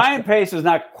before. Yeah, Ryan Pace is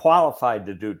not qualified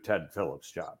to do Ted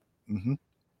Phillips' job. Mm-hmm.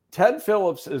 Ted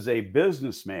Phillips is a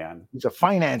businessman. He's a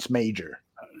finance major.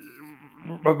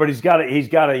 But he's got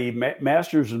a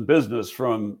master's in business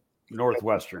from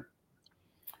Northwestern,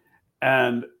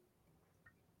 and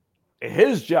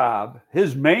his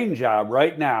main job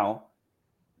right now,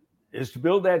 is to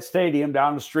build that stadium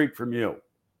down the street from you.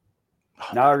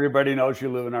 Now everybody knows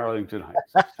you live in Arlington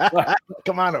Heights.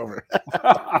 Come on over.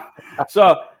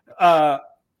 So,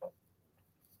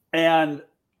 and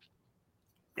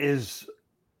is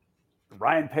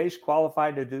Ryan Pace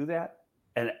qualified to do that,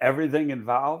 and everything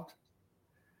involved?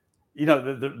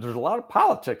 There's a lot of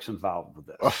politics involved with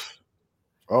this.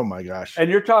 Oh my gosh.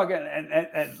 And you're talking, and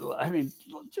I mean,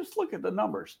 just look at the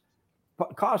numbers.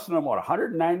 Costing them, what,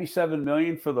 $197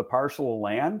 million for the parcel of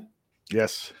land?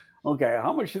 Yes. Okay.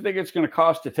 How much do you think it's going to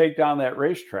cost to take down that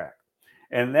racetrack?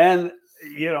 And then,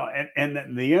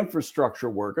 and the infrastructure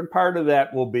work. And part of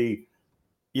that will be,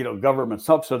 government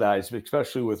subsidized,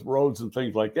 especially with roads and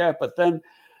things like that. But then,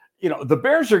 the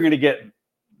Bears are going to get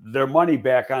their money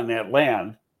back on that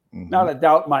land. Mm-hmm. Not a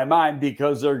doubt in my mind,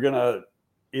 because they're going to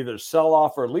either sell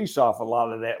off or lease off a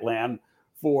lot of that land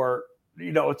for,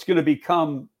 it's going to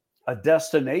become a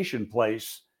destination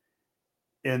place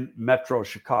in Metro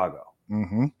Chicago,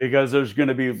 mm-hmm. because there's going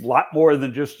to be a lot more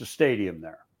than just a stadium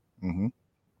there. Mm-hmm.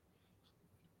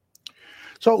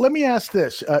 So let me ask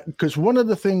this, because one of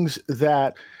the things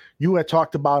that you had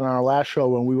talked about on our last show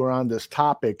when we were on this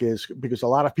topic is because a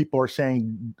lot of people are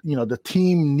saying, the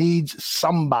team needs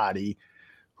somebody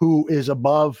who is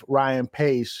above Ryan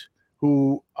Pace,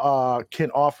 who can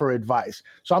offer advice.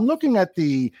 So I'm looking at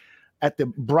the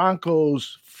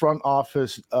Broncos front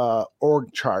office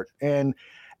org chart, and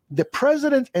the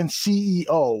president and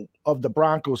CEO of the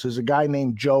Broncos is a guy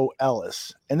named Joe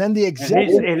Ellis, and then the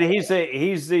executive. And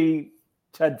he's the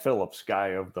Ted Phillips guy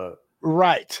of the.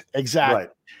 Right, exactly. Right.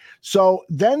 So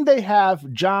then they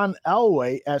have John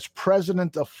Elway as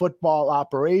president of football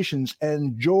operations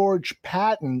and George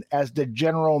Patton as the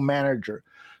general manager.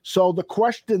 So the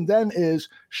question then is,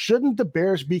 shouldn't the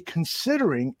Bears be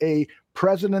considering a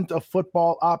president of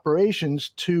football operations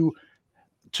to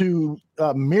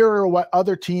mirror what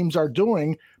other teams are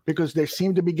doing, because they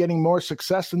seem to be getting more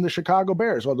success than the Chicago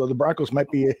Bears, although the Broncos might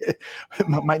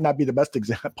not be the best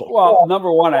example. Well,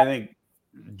 number one, I think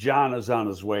John is on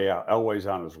his way out. Elway's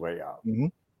on his way out. Mm-hmm.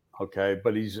 Okay,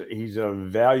 but he's a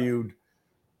valued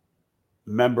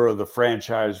member of the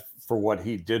franchise for what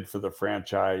he did for the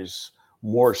franchise,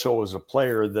 more so as a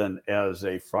player than as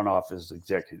a front office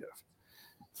executive.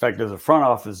 In fact, as a front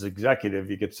office executive,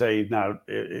 you could say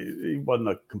he wasn't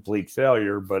a complete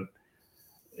failure, but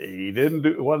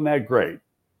it wasn't that great.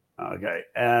 Okay,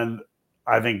 and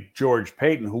I think George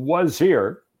Paton, who was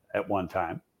here at one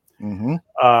time, mm-hmm.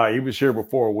 He was here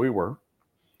before we were,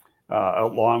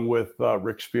 along with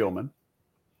Rick Spielman.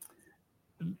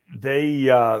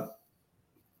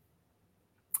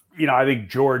 I think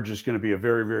George is going to be a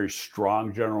very, very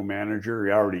strong general manager.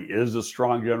 He already is a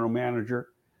strong general manager.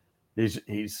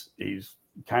 He's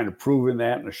kind of proven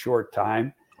that in a short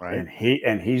time, right?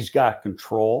 And he's got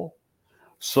control.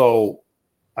 So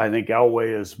I think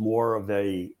Elway is more of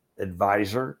a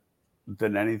advisor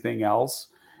than anything else.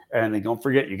 And then don't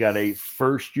forget, you got a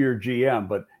first-year GM,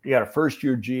 but you got a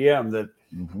first-year GM that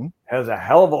mm-hmm. has a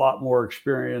hell of a lot more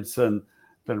experience than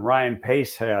Ryan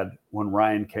Pace had when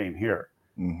Ryan came here.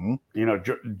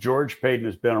 Mm-hmm. George Paton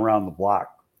has been around the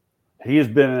block. He has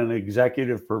been in an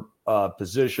executive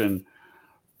position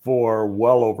for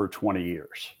well over 20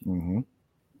 years. Mm-hmm.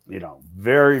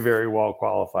 Very, very well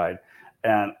qualified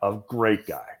and a great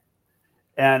guy,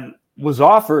 and was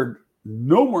offered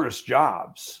numerous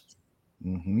jobs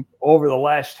mm-hmm. over the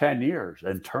last 10 years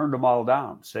and turned them all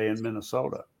down, say in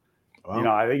Minnesota.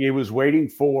 Wow. I think he was waiting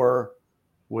for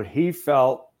what he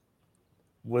felt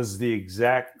was the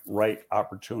exact right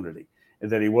opportunity,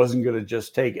 and that he wasn't going to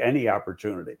just take any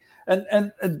opportunity.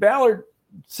 And Ballard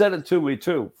said it to me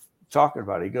too, talking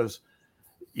about it. He goes,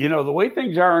 you know, the way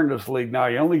things are in this league now,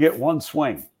 you only get one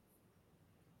swing.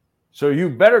 So you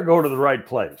better go to the right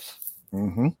place.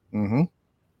 Mm-hmm. Mm-hmm.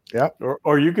 Yep.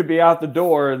 Or you could be out the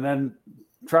door, and then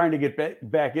trying to get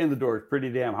back in the door is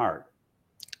pretty damn hard.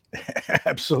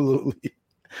 Absolutely.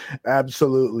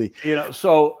 Absolutely. You know,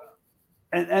 so,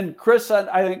 and Chris,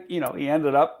 I think, you know,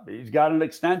 he's got an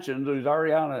extension, so he's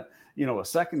already on a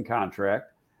second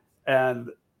contract. And,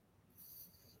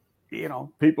 you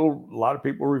know, a lot of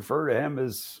people refer to him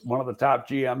as one of the top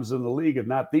GMs in the league, if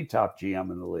not the top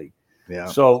GM in the league. Yeah.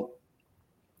 So,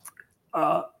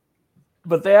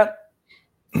 but that,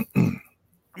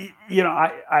 you know,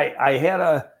 I had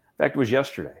in fact, it was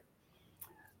yesterday,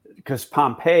 because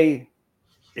Pompey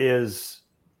is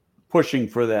pushing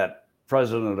for that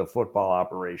president of football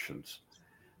operations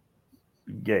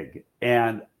gig.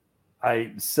 And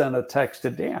I sent a text to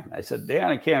Dan. I said, Dan,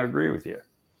 I can't agree with you.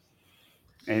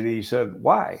 And he said,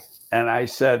 why? And I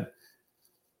said,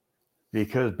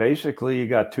 because basically you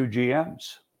got two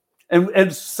GMs.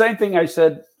 And same thing I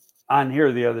said on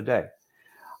here the other day.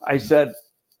 I said,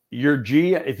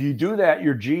 if you do that,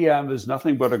 your GM is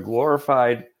nothing but a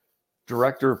glorified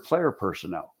director of player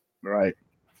personnel. Right.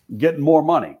 Getting more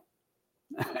money,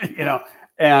 you know,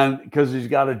 and because he's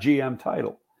got a GM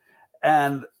title.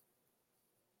 And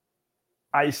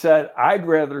I said, I'd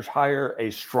rather hire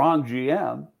a strong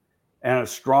GM and a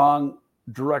strong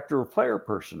director of player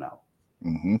personnel.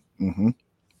 Mm-hmm. Mm-hmm.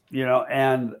 You know,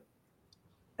 and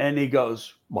he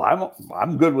goes, well,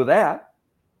 I'm good with that.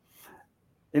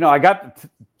 You know, I got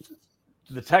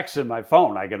the text in my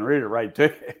phone. I can read it right to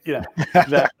you. You know,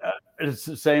 that it's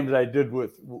the same as I did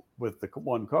with the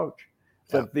one coach.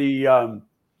 But you know,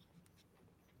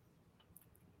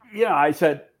 I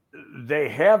said, they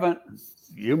haven't,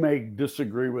 you may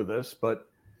disagree with this, but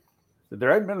there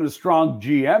hasn't been a strong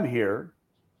GM here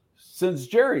since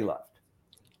Jerry left.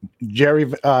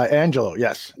 Jerry Angelo,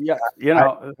 yes. Yeah, you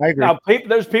know, I agree. Now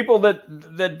there's people that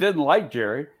didn't like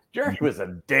Jerry. Jerry was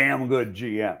a damn good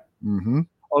GM. Mm-hmm.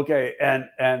 Okay,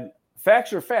 and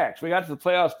facts are facts. We got to the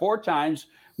playoffs 4 times.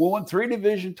 We won 3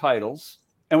 division titles,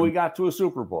 and we got to a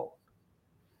Super Bowl.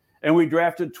 And we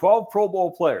drafted 12 Pro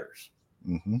Bowl players.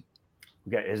 Mm-hmm.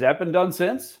 Okay, has that been done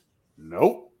since?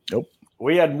 Nope. Nope.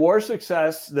 We had more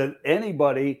success than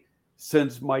anybody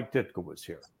since Mike Ditka was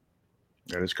here.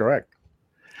 That is correct.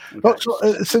 Okay. Well,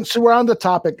 so, since we're on the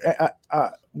topic,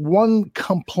 one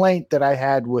complaint that I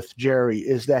had with Jerry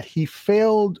is that he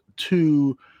failed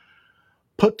to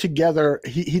put together.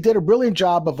 He did a brilliant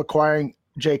job of acquiring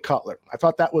Jay Cutler. I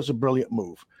thought that was a brilliant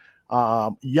move.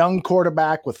 Young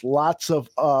quarterback with lots of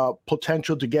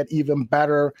potential to get even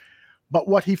better. But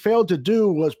what he failed to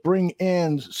do was bring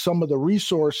in some of the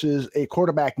resources a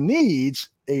quarterback needs,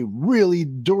 a really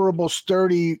durable,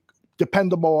 sturdy,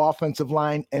 dependable offensive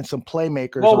line and some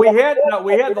playmakers. Well, we had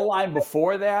the line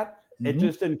before that. It Mm-hmm.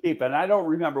 just didn't keep it. And I don't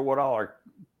remember what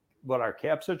our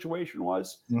cap situation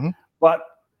was. Mm-hmm. But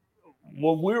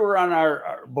when we were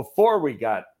on before we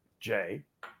got Jay,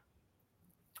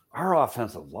 our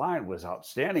offensive line was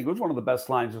outstanding. It was one of the best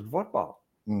lines in football.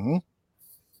 Mm-hmm.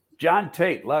 John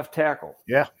Tate, left tackle.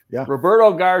 Yeah, yeah.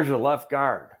 Roberto Garza, left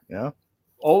guard. Yeah.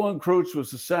 Olin Kreutz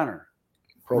was the center.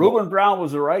 Reuben Brown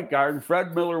was the right guard, and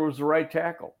Fred Miller was the right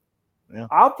tackle. Yeah.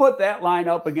 I'll put that line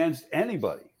up against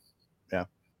anybody. Yeah.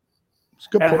 It's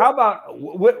good. And how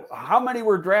about how many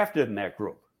were drafted in that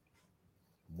group?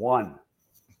 1.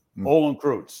 Olin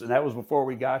Kreutz, and that was before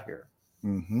we got here.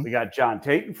 Mm-hmm. We got John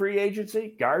Tate in free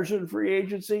agency, Garza in free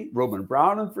agency, Reuben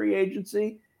Brown in free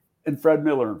agency, and Fred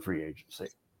Miller in free agency.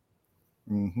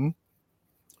 Mm-hmm.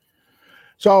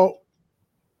 So,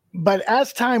 but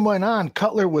as time went on,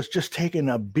 Cutler was just taking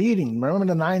a beating. Remember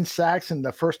the 9 sacks in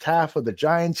the first half of the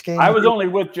Giants game? I was only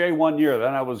with Jay 1 year,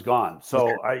 then I was gone.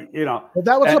 So But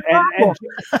that was the problem.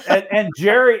 and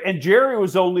Jerry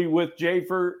was only with Jay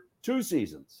for 2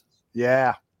 seasons.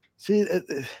 Yeah. See,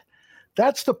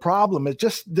 that's the problem. It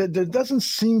just there doesn't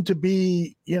seem to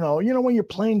be, when you're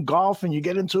playing golf and you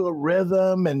get into a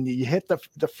rhythm and you hit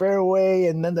the fairway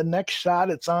and then the next shot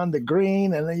it's on the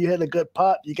green and then you hit a good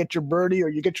putt, you get your birdie or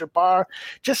you get your par.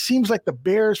 It just seems like the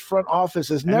Bears front office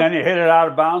is never. And then you hit it out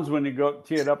of bounds when you go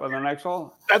tee it up on the next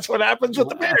hole. That's what happens with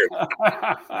the Bears.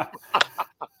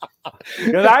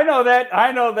 Because I know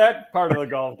that part of the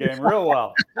golf game real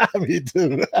well. Me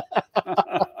too.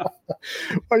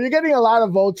 Well, you're getting a lot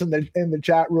of votes in the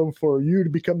chat room for you to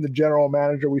become the general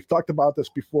manager. We've talked about this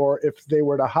before. If they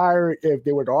were to offer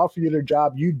you the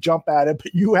job, you jump at it.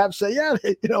 But you have say, you're a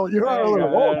little.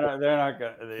 They're not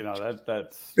going to.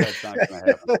 That's not going to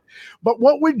happen. But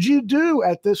what would you do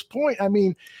at this point? I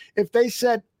mean, if they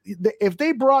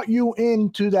brought you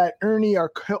into that Ernie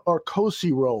or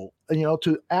Arcosi role,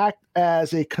 to act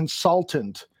as a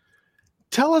consultant.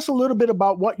 Tell us a little bit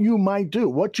about what you might do,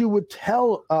 what you would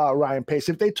tell Ryan Pace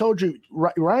if they told you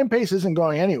Ryan Pace isn't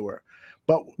going anywhere,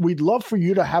 but we'd love for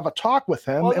you to have a talk with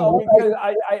him. Well, because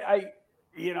I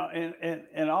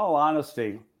in all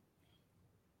honesty,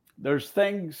 there's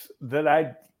things that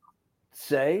I'd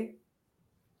say,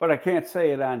 but I can't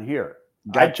say it on here.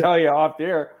 Gotcha. I tell you off the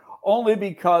air only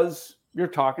because you're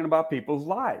talking about people's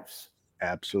lives.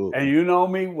 Absolutely. And you know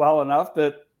me well enough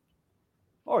that.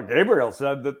 Oh, Gabriel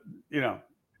said that, Yeah.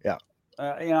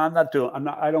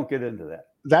 I don't get into that.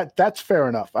 That's fair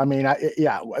enough. I mean,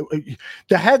 the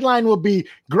headline will be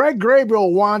Greg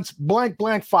Gabriel wants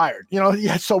blank fired.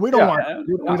 So we don't want.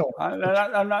 We don't.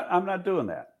 I'm not doing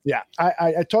that. Yeah,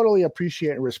 I totally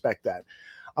appreciate and respect that.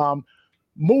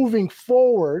 Moving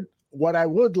forward, what I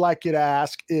would like you to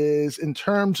ask is in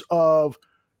terms of,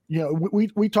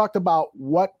 we talked about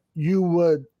what you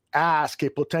would ask a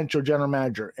potential general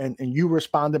manager, and you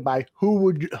responded by who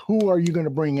are you going to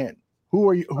bring in?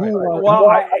 Who's going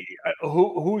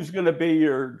to be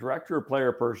your director of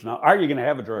player personnel? Are you going to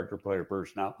have a director of player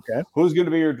personnel? Okay. Who's going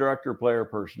to be your director of player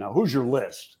personnel? Who's your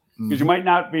list? Because you might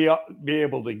not be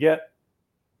able to get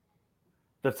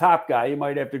the top guy. You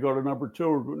might have to go to number 2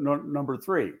 or number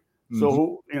 3.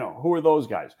 So who are those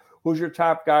guys? Who's your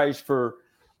top guys for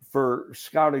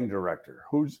scouting director?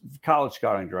 Who's college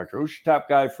scouting director? Who's your top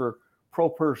guy for pro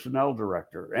personnel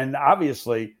director? And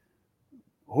obviously,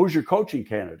 who's your coaching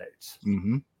candidates?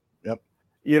 Yep.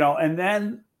 And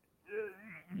then,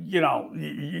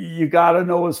 you got to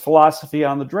know his philosophy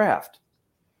on the draft.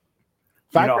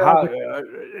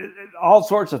 All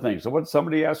sorts of things. So what's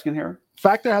somebody asking here?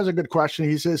 Factor has a good question.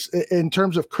 He says, in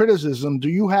terms of criticism,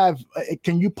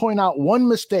 can you point out one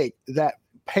mistake that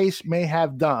Pace may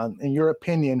have done, in your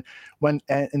opinion, when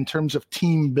in terms of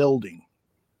team building?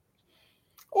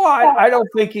 Well, I don't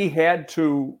think he had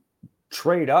to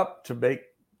trade up to make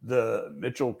the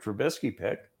Mitchell Trubisky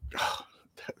pick.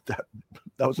 that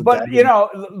was a but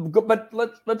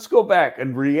let's go back.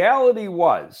 And reality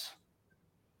was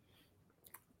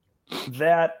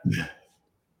that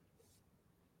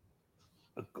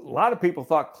a lot of people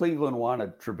thought Cleveland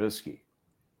wanted Trubisky,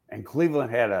 and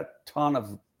Cleveland had a ton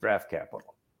of draft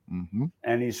capital.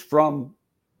 And he's from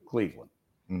Cleveland.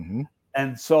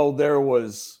 And so there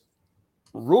was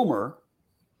rumor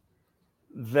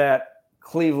that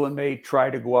Cleveland may try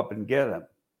to go up and get him.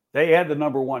 They had the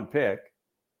number 1 pick,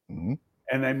 and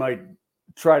they might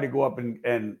try to go up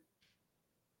and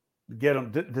get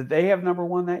him. Did they have number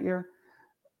 1 that year?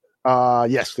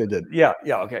 Yes, they did. Yeah,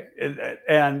 okay.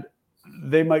 And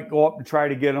they might go up and try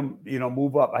to get him,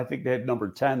 move up. I think they had number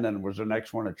 10 then was the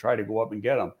next one to try to go up and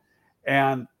get him.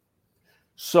 And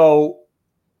so,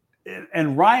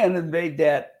 and Ryan had made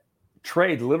that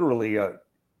trade literally a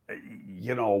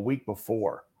week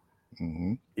before,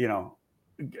 and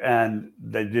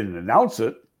they didn't announce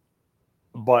it,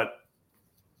 but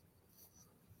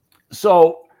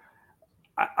so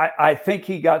I think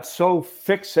he got so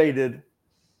fixated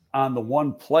on the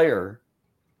one player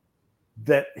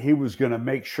that he was going to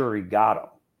make sure he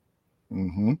got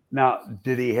him. Now,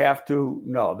 did he have to?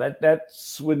 No,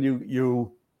 that's when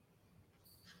you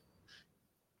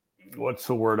what's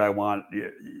the word I want?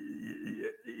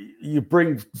 You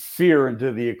bring fear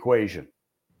into the equation.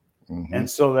 And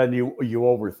so then you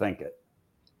overthink it.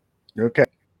 Okay.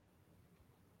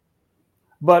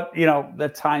 But,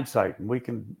 that's hindsight. And we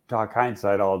can talk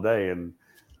hindsight all day and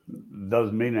it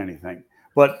doesn't mean anything.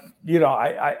 But,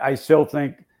 I still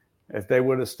think if they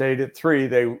would have stayed at 3,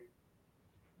 they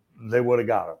would have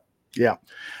got him. Yeah.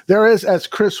 There is, as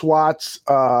Chris Watts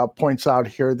points out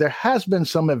here, there has been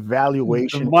some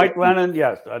evaluation. Mike Lennon,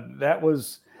 yes. That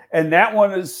was, and that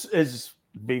one is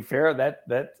be fair, that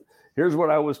here's what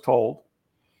I was told.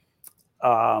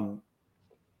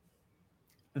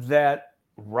 That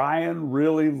Ryan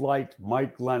really liked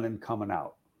Mike Lennon coming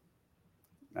out.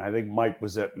 I think Mike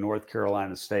was at North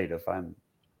Carolina State, if I'm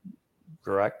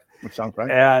correct. That sounds right.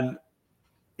 And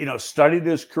studied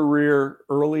his career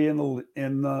early in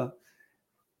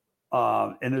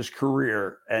his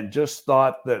career, and just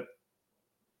thought that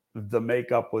the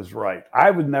makeup was right.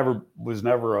 I was never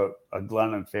a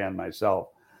Glennon fan myself,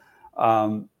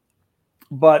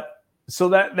 but so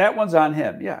that one's on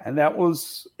him, yeah. And that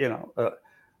was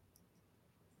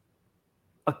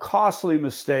a costly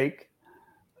mistake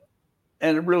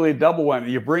and really a double whammy.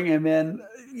 You bring him in,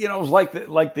 it was like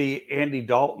the Andy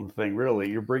Dalton thing, really.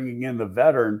 You're bringing in the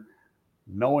veteran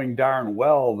knowing darn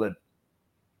well that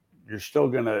you're still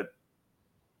going to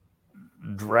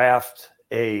draft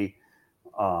a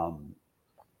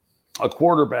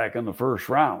quarterback in the first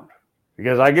round,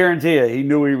 because I guarantee you he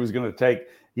knew he was going to take.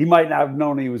 He might not have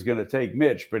known he was going to take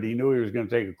Mitch, but he knew he was going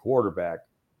to take a quarterback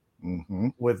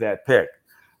with that pick.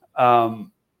 I'd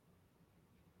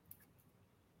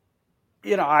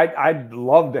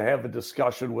love to have a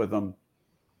discussion with him.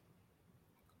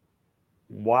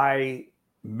 Why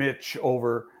Mitch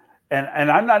over?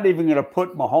 And I'm not even going to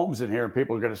put Mahomes in here, and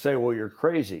people are going to say, well, you're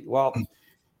crazy. Well,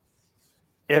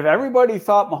 if everybody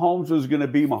thought Mahomes was going to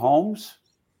be Mahomes,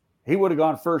 he would have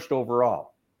gone first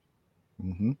overall.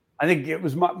 I think it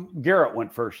was Garrett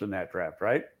went first in that draft,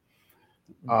 right?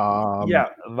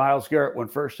 Myles Garrett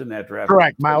went first in that draft.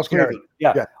 Correct, Myles Garrett.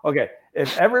 Yeah. Okay.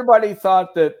 If everybody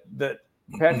thought that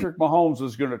Patrick Mahomes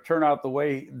was going to turn out the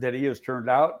way that he has turned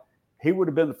out, he would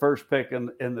have been the first pick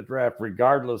in the draft,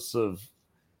 regardless of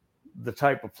the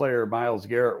type of player Myles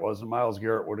Garrett was, and Myles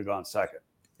Garrett would have gone second.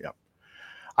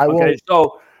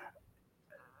 So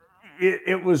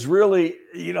it was really,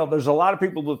 there's a lot of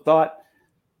people that thought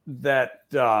that,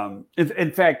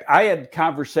 in fact, I had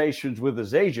conversations with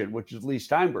his agent, which is Lee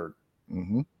Steinberg,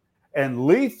 and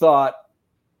Lee thought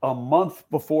a month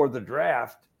before the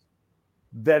draft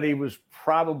that he was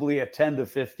probably a 10 to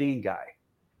 15 guy.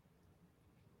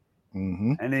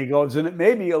 And he goes, and it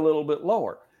may be a little bit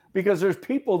lower, because there's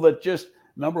people that just,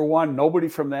 number one, nobody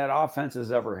from that offense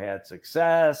has ever had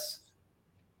success.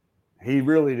 He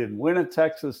really didn't win at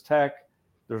Texas Tech.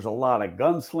 There's a lot of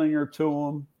gunslinger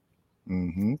to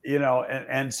him,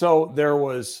 and so there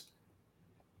was,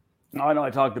 I know I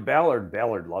talked to Ballard.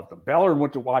 Ballard loved him. Ballard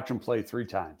went to watch him play 3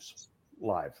 times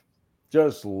live.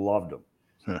 Just loved him.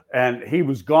 And he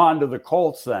was gone to the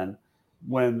Colts then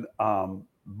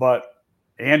but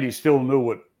Andy still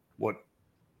knew what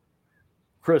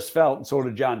Chris felt, and so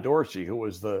did John Dorsey, who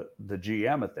was the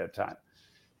GM at that time.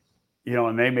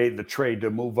 And they made the trade to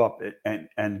move up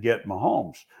and get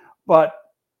Mahomes. But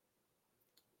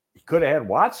he could have had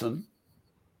Watson.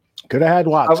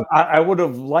 I would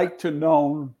have liked to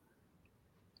known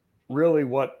really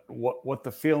what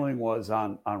the feeling was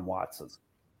on Watson.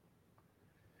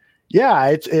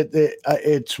 Yeah,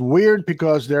 it's weird,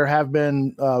 because there have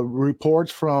been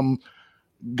reports from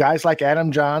guys like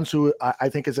Adam Johns, who I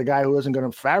think is a guy who isn't going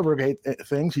to fabricate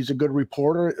things. He's a good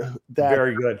reporter.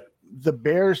 Very good. The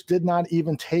Bears did not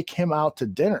even take him out to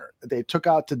dinner. They took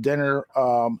out to dinner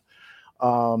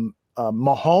Mahomes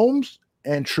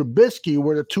and Trubisky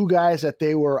were the 2 guys that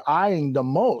they were eyeing the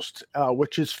most,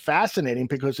 which is fascinating,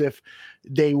 because if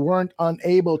they weren't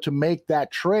unable to make that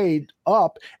trade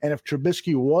up, and if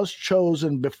Trubisky was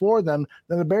chosen before them,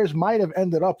 then the Bears might have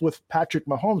ended up with Patrick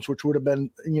Mahomes, which would have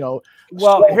been,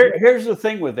 Well, here's the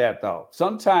thing with that, though.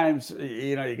 Sometimes,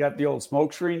 you got the old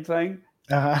smoke screen thing.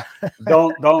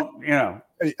 Don't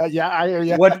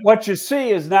what you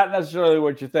see is not necessarily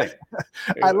what you think.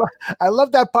 I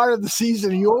love that part of the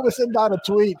season. You always send out a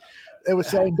tweet. It was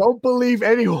saying, "Don't believe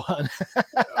anyone."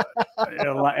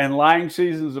 And lying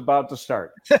season's about to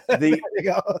start.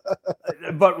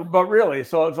 But really,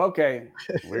 so it's okay.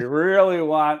 We really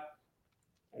want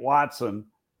Watson.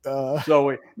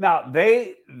 Now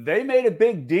they made a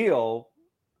big deal.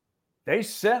 They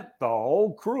sent the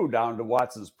whole crew down to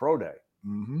Watson's pro day.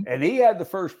 And he had the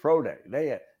first pro day.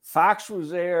 Fox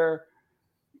was there.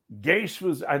 Gase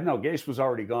was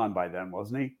already gone by then,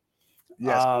 wasn't he?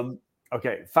 Yes.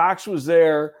 Okay. Fox was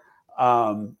there.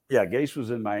 Gase was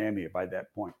in Miami by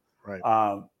that point. Right.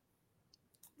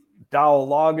 Dowell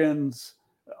Loggins,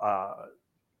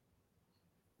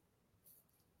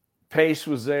 Pace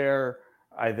was there.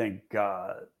 I think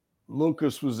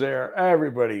Lucas was there.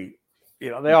 Everybody, they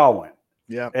all went.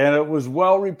 Yeah. And it was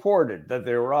well reported that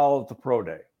they were all at the pro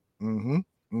day.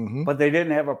 But they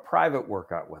didn't have a private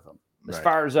workout with them, as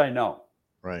far as I know.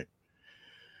 Right.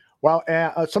 Well,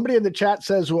 somebody in the chat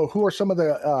says, well, who are some of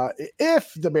the,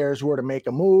 if the Bears were to make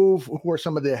a move, who are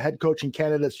some of the head coaching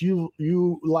candidates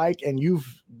you like? And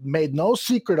you've made no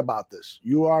secret about this.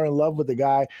 You are in love with the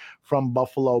guy from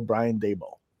Buffalo, Brian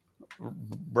Daboll.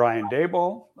 Brian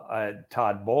Daboll,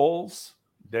 Todd Bowles,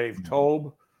 Dave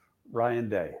Tobe, Ryan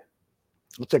Day.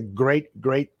 It's a great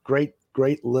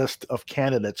list of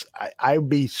candidates. I'd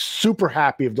be super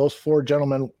happy if those 4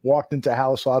 gentlemen walked into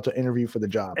Halasaw to interview for the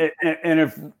job. And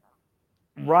if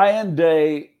Ryan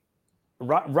Day,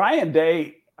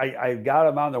 I got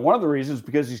him on there. One of the reasons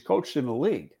because he's coached in the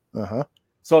league. Uh-huh.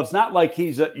 So it's not like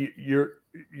he's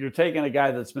you're taking a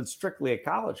guy that's been strictly a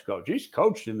college coach. He's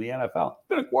coached in the NFL,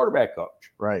 been a quarterback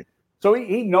coach. Right. So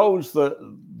he knows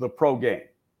the pro game.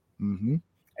 Mm-hmm.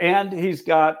 And he's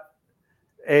got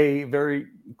a very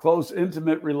close,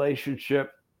 intimate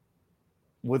relationship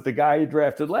with the guy he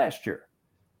drafted last year,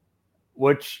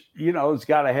 which, has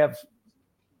got to have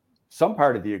some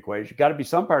part of the equation. Got to be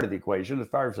some part of the equation as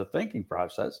far as the thinking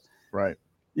process. Right.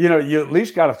 You at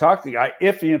least got to talk to the guy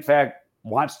if he, in fact,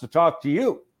 wants to talk to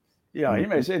you. He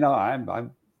may say, no,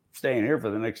 I'm staying here for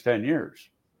the next 10 years.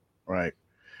 Right.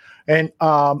 And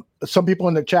some people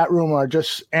in the chat room are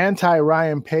just anti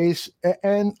Ryan Pace,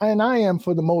 and I am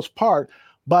for the most part.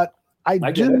 But I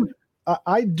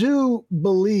do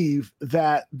believe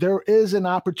that there is an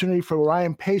opportunity for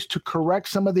Ryan Pace to correct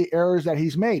some of the errors that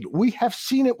he's made. We have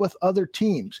seen it with other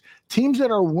teams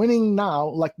that are winning now,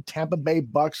 like the Tampa Bay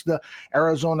Bucks, the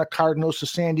Arizona Cardinals, the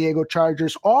San Diego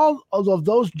Chargers. All of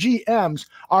those GMs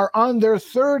are on their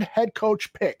third head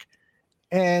coach pick.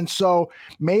 And so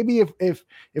maybe if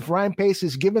Ryan Pace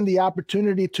is given the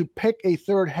opportunity to pick a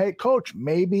third head coach,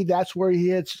 maybe that's where he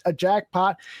hits a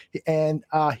jackpot, and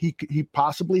he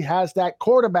possibly has that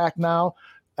quarterback now.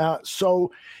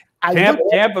 So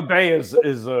Tampa Bay is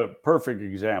a perfect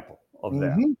example of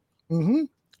that. Mm-hmm.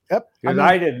 Yep. Because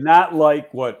I did not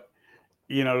like what,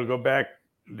 to go back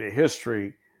to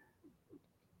history,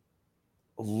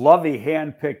 Lovey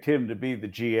handpicked him to be the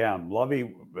GM.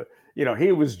 Lovey,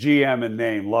 he was GM in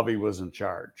name. Lovey was in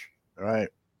charge. Right.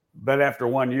 But after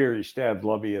 1 year, he stabbed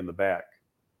Lovey in the back.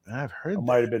 I've heard it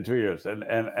might have been 2 years.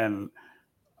 And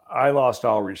I lost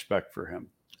all respect for him.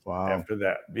 Wow. After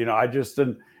that. I just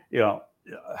didn't,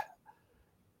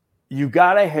 you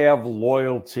got to have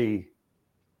loyalty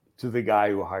to the guy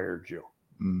who hired you.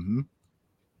 Mm-hmm.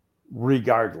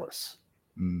 Regardless.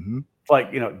 Mm-hmm.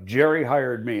 Like, Jerry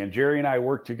hired me, and Jerry and I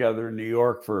worked together in New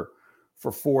York for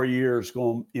 4 years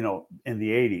going, in the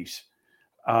 80s.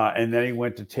 And then he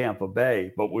went to Tampa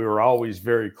Bay, but we were always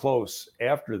very close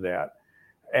after that.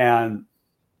 And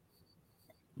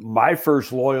my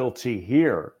first loyalty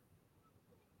here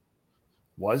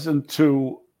wasn't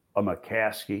to a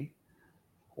McCaskey,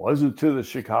 wasn't to the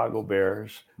Chicago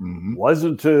Bears,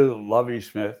 wasn't to Lovie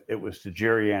Smith. It was to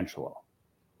Jerry Angelo.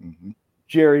 Mm-hmm.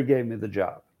 Jerry gave me the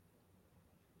job.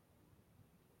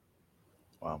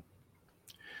 Wow.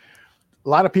 A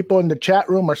lot of people in the chat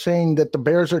room are saying that the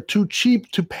Bears are too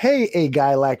cheap to pay a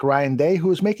guy like Ryan Day, who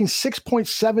is making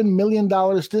 $6.7 million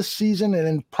this season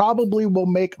and probably will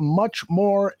make much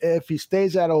more if he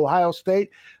stays at Ohio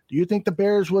State. Do you think the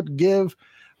Bears would give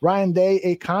Ryan Day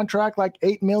a contract like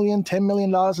 $8 million, $10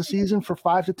 million a season for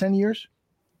 5 to 10 years?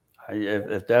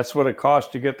 If that's what it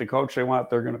costs to get the coach they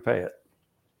want, they're going to pay it.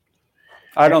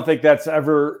 I don't think that's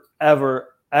ever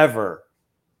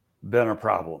been a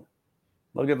problem.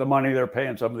 Look at the money they're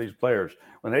paying some of these players.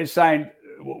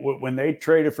 When they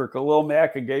traded for Khalil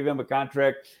Mack and gave him a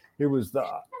contract, he was the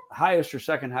highest or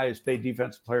second highest paid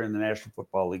defensive player in the National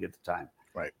Football League at the time.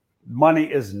 Right. Money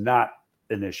is not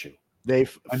an issue. And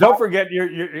don't forget,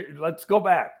 let's go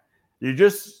back.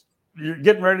 You're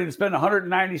getting ready to spend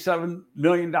 $197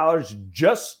 million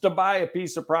just to buy a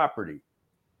piece of property.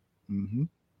 Mm-hmm.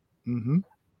 Mm-hmm.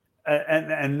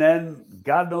 And then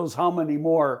God knows how many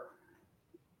more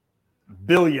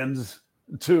billions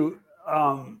to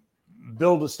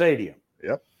build a stadium.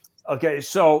 Yep. Okay,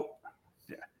 so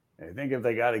I think if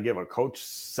they got to give a coach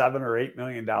 $7 or $8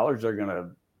 million, they're going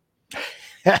to.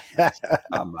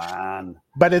 Come on.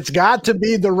 But it's got to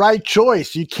be the right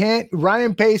choice.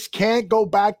 Ryan Pace can't go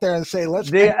back there and say, let's.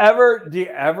 Do you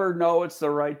ever know it's the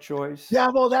right choice? Yeah,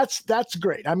 well, that's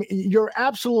great. I mean, you're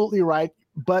absolutely right.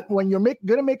 But when you're going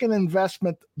to make an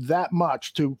investment that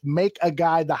much to make a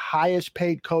guy the highest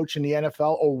paid coach in the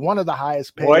NFL or one of the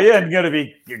highest paid. Well, he isn't going to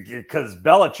be, because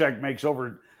Belichick makes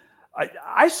over.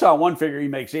 I saw one figure he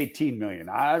makes $18 million.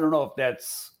 I don't know if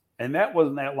that's, and that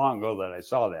wasn't that long ago that I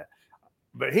saw that.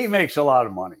 But he makes a lot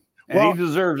of money, and he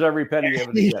deserves every penny of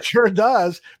it. He sure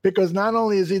does, because not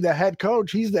only is he the head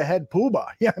coach, he's the head poobah.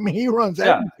 Yeah, I mean, he runs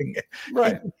everything.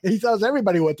 Right. He tells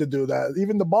everybody what to do, that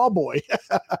even the ball boy.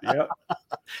 Yep.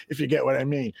 If you get what I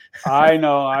mean. I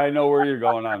know where you're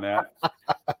going on that.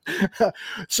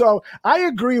 So I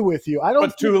agree with you. I don't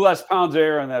put 2 less pounds of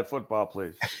air in that football,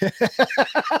 please.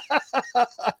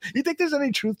 You think there's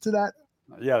any truth to that?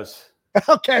 Yes.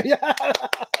 Okay. Yeah.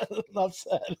 Enough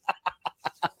said.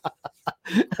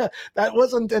 That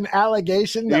wasn't an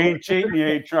allegation. You ain't cheating, you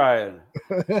ain't trying.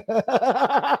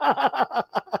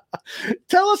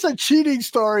 Tell us a cheating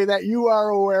story that you are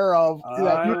aware of.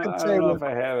 That you can I say don't know if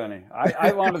I have any.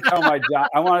 I want to tell my John.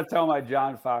 I want to tell my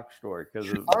John Fox story,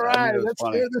 because all right, let's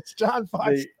hear this John Fox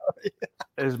story.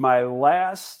 Is my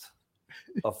last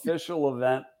official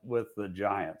event with the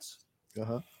Giants.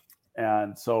 Uh-huh.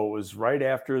 And so it was right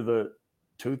after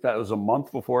it was a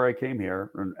month before I came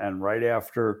here, and right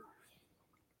after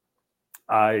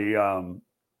it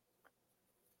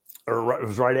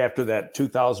was right after that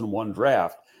 2001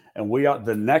 draft. And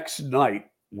the next night,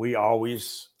 the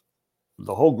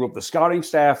whole group, the scouting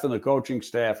staff and the coaching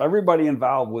staff, everybody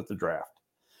involved with the draft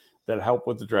that helped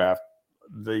with the draft,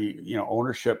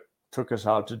 ownership took us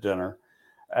out to dinner,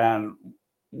 and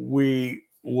we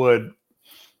would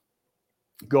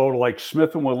go to like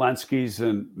Smith and Wollensky's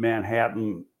in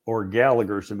Manhattan or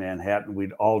Gallagher's in Manhattan.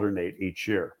 We'd alternate each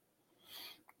year.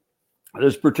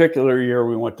 This particular year,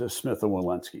 we went to Smith and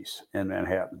Wollensky's in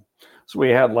Manhattan. So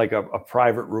we had like a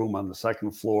private room on the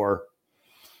second floor,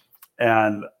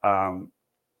 and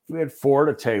we had 4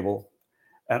 at a table.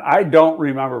 And I don't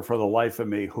remember for the life of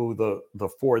me who the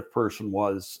fourth person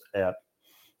was at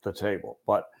the table,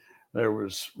 but there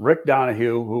was Rick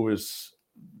Donahue, who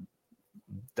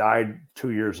died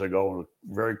 2 years ago, a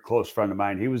very close friend of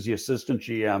mine. He was the assistant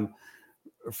GM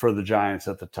for the Giants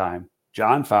at the time.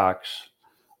 John Fox,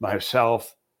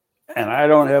 myself, and I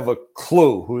don't have a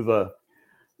clue who the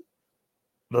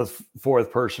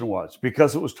fourth person was,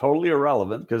 because it was totally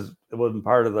irrelevant, because it wasn't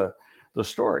part of the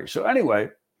story. So anyway,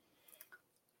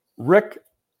 Rick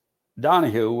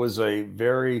Donahue was a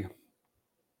very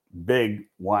big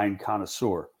wine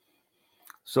connoisseur.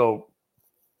 So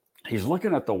he's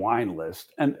looking at the wine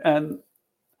list, and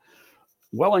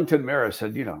Wellington Mara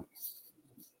said, you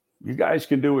guys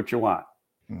can do what you want.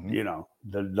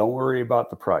 Mm-hmm. Don't worry about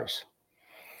the price.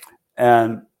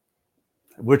 And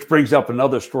which brings up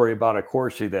another story about a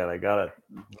Corsi that I got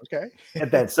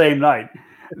at that same night.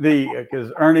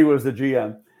 Because Ernie was the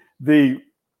GM.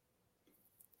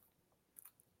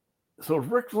 So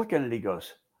Rick's looking at it, he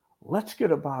goes, let's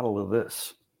get a bottle of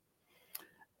this.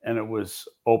 And it was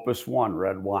Opus One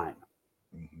red wine.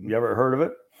 Mm-hmm. You ever heard of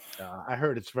it? I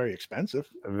heard it's very expensive.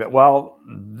 Well,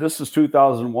 this is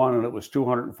 2001, and it was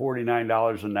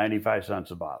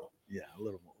 $249.95 a bottle. Yeah, a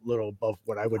little above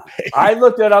what I would pay. I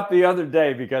looked it up the other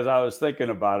day because I was thinking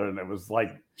about it, and it was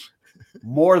like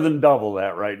more than double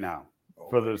that right now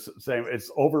for the same.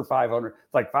 It's over 500.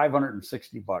 It's like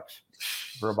 $560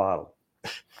 for a bottle.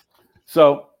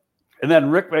 So, and then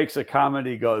Rick makes a comment.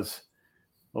 He goes,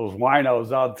 those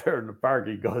winos out there in the park,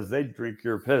 he goes, they drink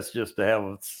your piss just to have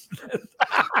it.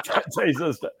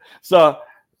 So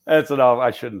that's enough.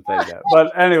 I shouldn't say that.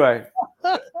 But anyway,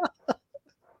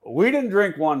 we didn't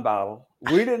drink 1 bottle.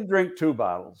 We didn't drink 2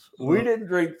 bottles. We didn't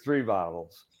drink 3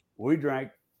 bottles. We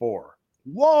drank 4.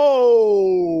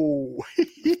 Whoa.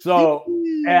 So,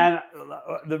 and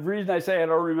the reason I say I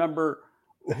don't remember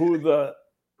who the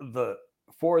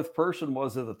fourth person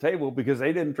was at the table, because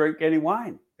they didn't drink any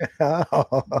wine.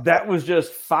 That was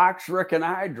just Fox, Rick, and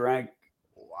I drank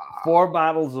 4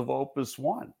 bottles of Opus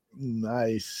One.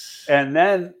 Nice. And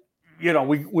then,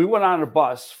 we went on a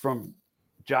bus from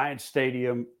Giant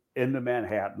Stadium into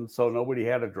Manhattan, so nobody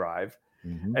had to drive.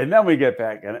 Mm-hmm. And then we get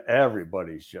back, and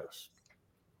everybody's just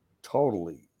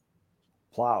totally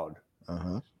plowed.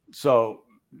 Uh-huh. So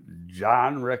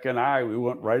John, Rick, and I, we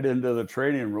went right into the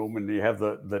training room, and you have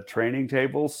the training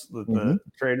tables that the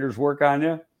trainers work on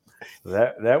you.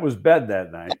 That was bed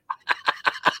that night.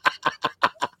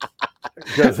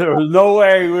 Because there was no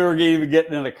way we were even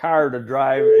getting in a car to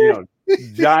drive,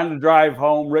 John to drive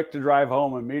home, Rick to drive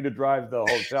home, and me to drive to the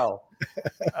hotel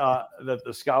that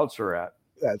the scouts are at.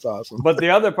 That's awesome. But the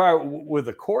other part with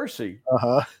the Corsi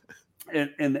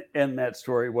in that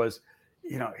story was,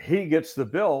 he gets the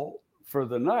bill for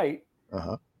the night,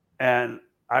 and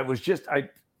I just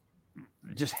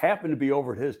happened to be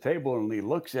over at his table, and he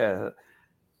looks at it.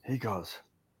 He goes,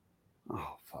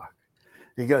 "Oh fuck!"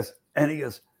 He goes,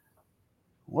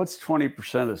 "What's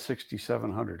 20% of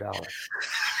 $6,700?"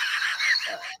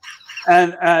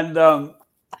 and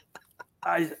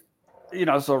I,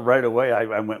 so right away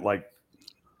I went like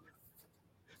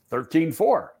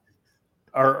 13.4,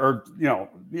 or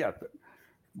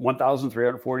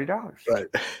 $1,340. Right.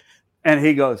 And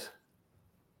he goes,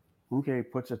 okay,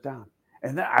 puts it down.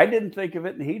 And then I didn't think of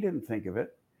it, and he didn't think of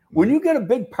it. When you get a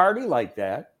big party like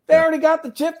that, they already got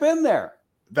the tip in there.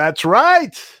 That's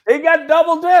right. They got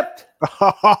double dipped.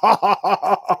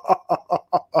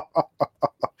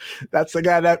 That's the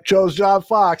guy that chose John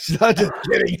Fox. No, just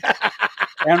kidding.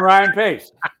 And Ryan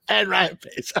Pace.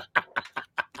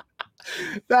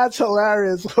 That's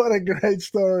hilarious. What a great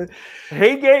story.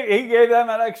 He gave them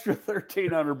an extra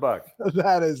 $1,300.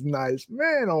 That is nice.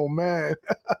 Man, oh man.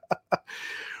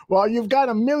 Well, you've got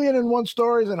 1,000,001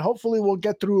 stories, and hopefully we'll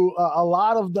get through a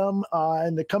lot of them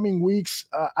in the coming weeks.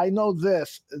 I know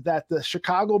that the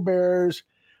Chicago Bears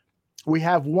we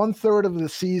have 1/3 of the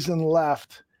season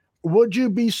left. Would you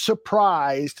be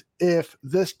surprised if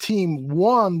this team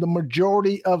won the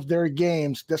majority of their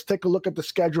games? Let's take a look at the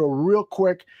schedule real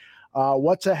quick.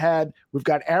 What's ahead? We've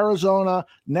got Arizona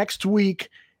next week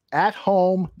at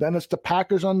home. Then it's the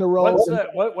Packers on the road.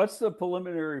 What's the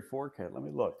preliminary forecast? Let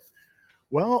me look.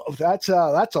 Well, that's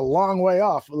a long way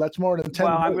off. That's more than 10.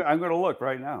 Well, I'm going to look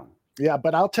right now. Yeah,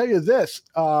 but I'll tell you this.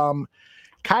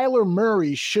 Kyler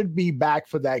Murray should be back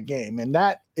for that game. And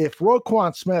that if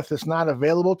Roquan Smith is not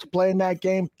available to play in that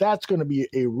game, that's going to be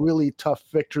a really tough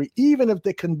victory, even if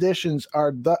the conditions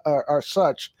are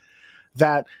such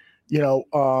that,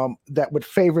 that would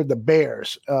favor the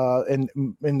Bears, and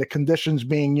the conditions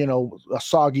being, a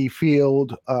soggy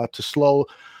field to slow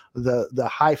the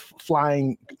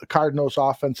high-flying Cardinals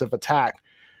offensive attack.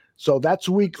 So that's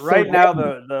week 13. Right now,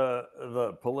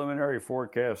 the preliminary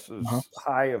forecast is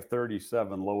high of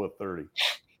 37, low of 30.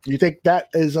 You think that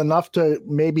is enough to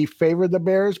maybe favor the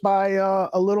Bears by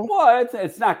a little? Well,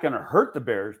 it's not going to hurt the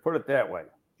Bears, put it that way.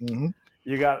 Mm-hmm.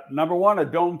 You got, number one, a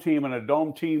dome team, and a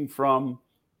dome team from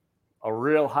a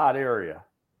real hot area.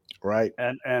 Right.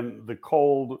 And the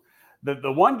cold.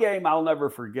 The one game I'll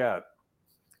never forget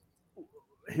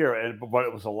here, but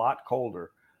it was a lot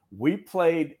colder. We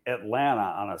played Atlanta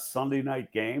on a Sunday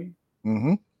night game,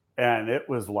 mm-hmm. and it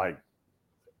was like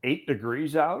 8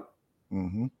 degrees out.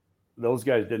 Mm-hmm. Those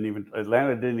guys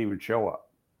Atlanta didn't even show up.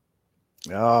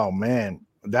 Oh man,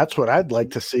 that's what I'd like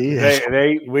to see.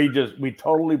 We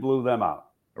totally blew them out.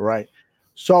 Right.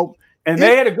 So,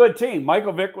 they had a good team.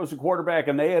 Michael Vick was the quarterback,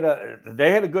 and they had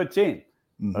a good team.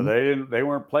 Mm-hmm. They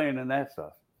weren't playing in that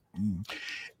stuff.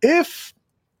 If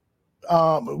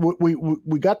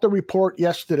we got the report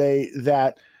yesterday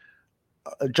that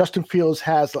Justin Fields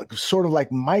has sort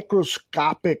of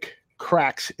microscopic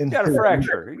cracks in. He got a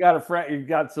fracture. He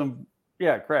got some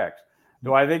cracks.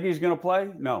 Do I think he's going to play?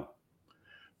 No.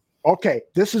 Okay,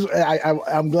 this is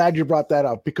I'm glad you brought that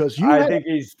up because I think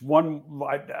he's one.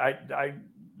 I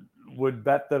would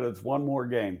bet that it's one more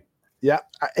game. Yeah,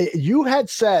 you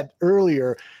had said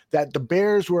earlier that the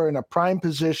Bears were in a prime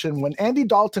position when Andy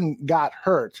Dalton got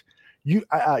hurt.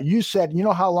 You said,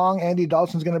 how long Andy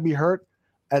Dalton's going to be hurt?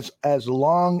 As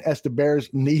long as the Bears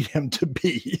need him to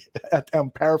be. I'm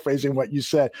paraphrasing what you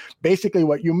said. Basically,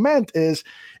 what you meant is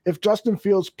if Justin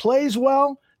Fields plays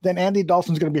well, then Andy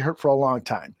Dalton's going to be hurt for a long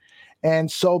time.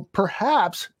 And so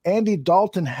perhaps Andy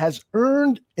Dalton has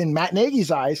earned, in Matt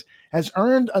Nagy's eyes, has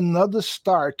earned another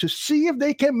start to see if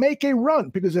they can make a run.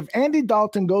 Because if Andy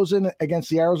Dalton goes in against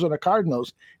the Arizona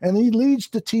Cardinals and he leads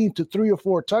the team to 3 or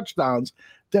 4 touchdowns,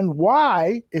 then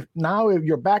why, if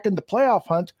you're back in the playoff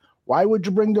hunt, why would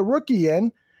you bring the rookie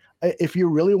in if you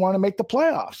really want to make the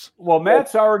playoffs? Well,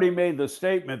 Matt's already made the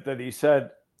statement that he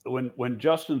said when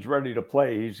Justin's ready to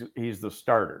play, he's the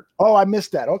starter. Oh, I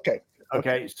missed that. Okay.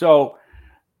 So,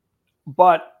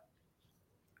 but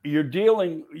you're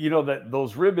dealing, that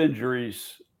those rib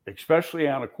injuries, especially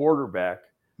on a quarterback,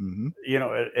 mm-hmm.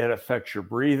 It affects your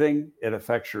breathing, it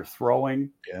affects your throwing.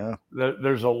 Yeah.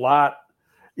 There's a lot.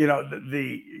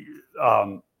 The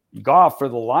Goff for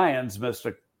the Lions missed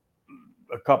a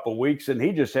couple of weeks, and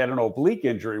he just had an oblique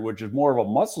injury, which is more of a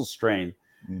muscle strain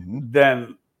mm-hmm.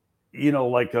 than,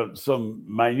 some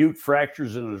minute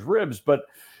fractures in his ribs. But,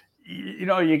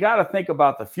 you got to think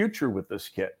about the future with this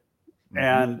kid. Mm-hmm.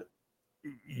 And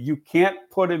you can't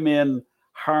put him in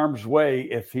harm's way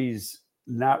if he's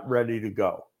not ready to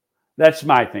go. That's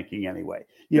my thinking anyway.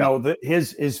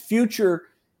 His future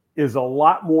is a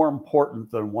lot more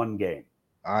important than one game.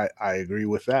 I agree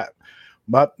with that.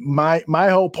 But my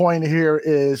whole point here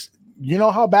is,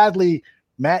 how badly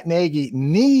Matt Nagy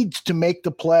needs to make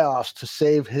the playoffs to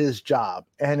save his job.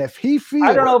 And if he feels,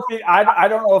 I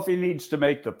don't know if he needs to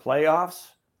make the playoffs,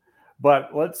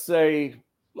 but let's say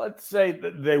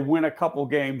that they win a couple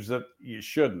games that you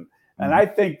shouldn't. And I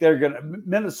think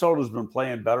Minnesota's been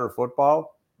playing better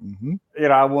football.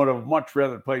 Mm-hmm. I would have much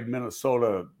rather played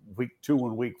Minnesota week 2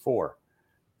 and week 4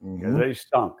 because mm-hmm. they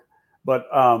stunk. But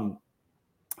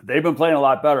they've been playing a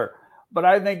lot better. But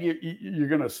I think you're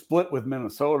going to split with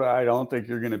Minnesota. I don't think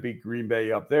you're going to beat Green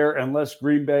Bay up there unless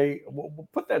Green Bay. We'll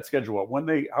put that schedule up.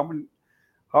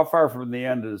 How far from the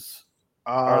end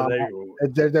are they?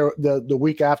 They're the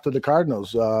week after the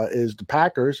Cardinals is the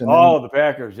Packers. And the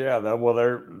Packers. Yeah.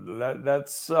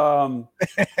 That's Seattle's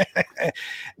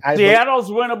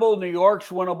winnable. New York's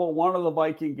winnable. One of the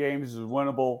Viking games is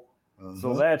winnable. Uh-huh.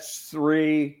 So that's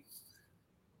 3.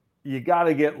 You got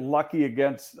to get lucky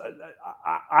against.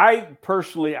 I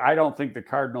personally, I don't think the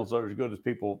Cardinals are as good as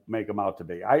people make them out to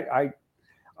be. I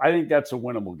think that's a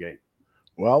winnable game.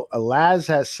 Well, Laz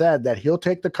has said that he'll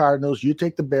take the Cardinals, you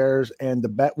take the Bears, and the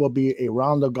bet will be a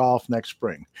round of golf next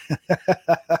spring.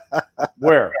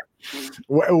 Where?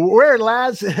 Where,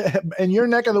 Laz? In your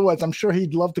neck of the woods. I'm sure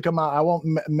he'd love to come out. I won't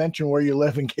mention where you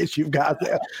live in case you've got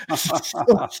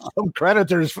some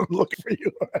creditors from looking for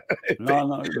you.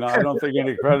 No, I don't think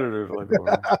any creditors look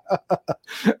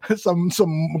for some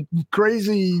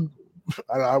crazy.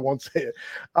 I won't say it.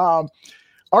 All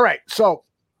right, so.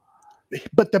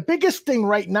 But the biggest thing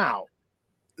right now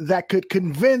that could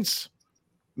convince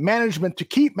management to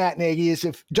keep Matt Nagy is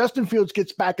if Justin Fields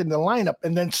gets back in the lineup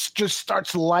and then just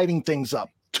starts lighting things up,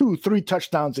 2-3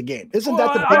 touchdowns a game. Isn't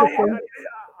that the biggest thing?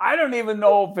 I don't even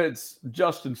know if it's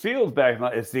Justin Fields back.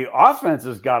 It's the offense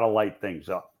has got to light things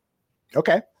up.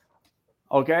 Okay,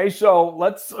 so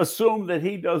let's assume that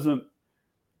he doesn't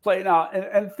play now,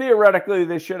 and theoretically,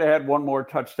 they should have had one more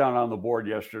touchdown on the board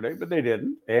yesterday, but they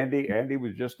didn't. Andy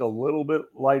was just a little bit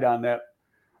light on that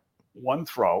one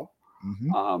throw.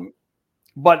 Mm-hmm.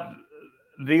 But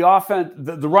the offense,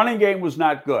 the running game was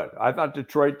not good. I thought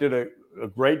Detroit did a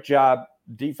great job,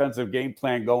 defensive game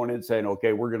plan going in, saying,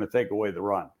 okay, we're going to take away the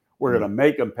run. We're going to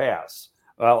make them pass.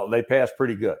 Well, they passed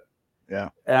pretty good. Yeah.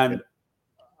 And,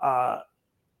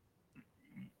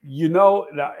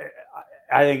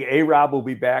 I think A-Rob will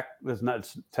be back. There's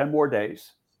not 10 more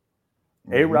days.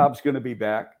 Mm-hmm. A-Rob's going to be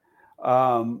back.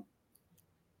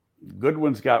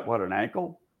 Goodwin's got an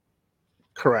ankle?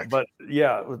 Correct. But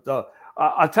yeah,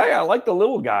 I'll tell you, I like the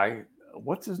little guy.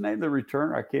 What's his name? The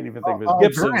returner? I can't even think of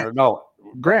his Gibson.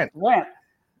 Grant.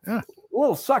 Yeah.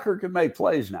 Little sucker can make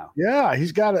plays now. Yeah,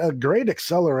 he's got a great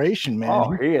acceleration, man.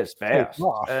 Oh, he is fast.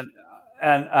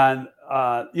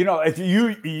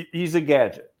 He's a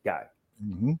gadget guy.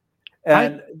 Mm-hmm.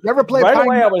 And never played right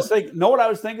away, I was thinking, know what I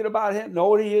was thinking about him? Know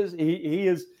what he is? He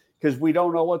is, because we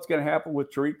don't know what's going to happen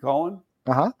with Tariq Cohen.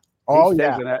 Uh-huh.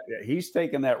 He's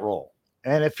taking that role.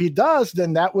 And if he does,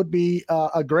 then that would be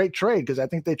a great trade because I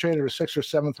think they traded a 6th or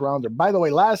 7th rounder. By the way,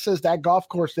 Laz says that golf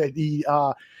course that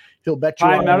he'll bet you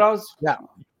Pine Meadows. Yeah,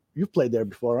 you've played there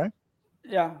before, right?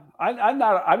 Yeah, I'm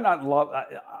not in love.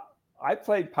 I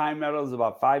played Pine Meadows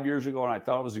about 5 years ago, and I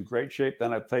thought it was in great shape.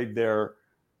 Then I played there.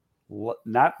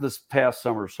 Not this past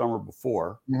summer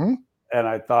before. Mm-hmm. And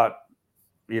I thought,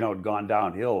 it'd gone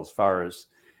downhill as far as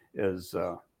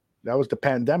that was the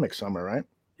pandemic summer, right?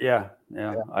 Yeah.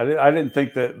 I didn't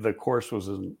think that the course was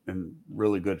in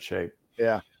really good shape.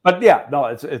 Yeah. But yeah, no,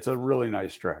 it's a really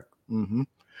nice track. Mm-hmm.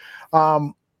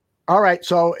 All right.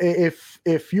 So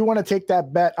if you want to take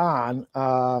that bet on,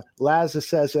 Lazza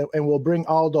says, and we'll bring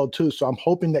Aldo too. So I'm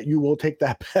hoping that you will take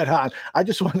that bet on. I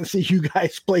just want to see you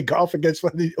guys play golf against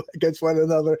one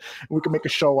another. And we can make a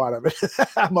show out of it.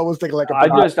 I'm always thinking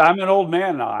I'm an old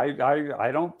man now.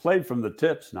 I don't play from the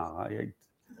tips now.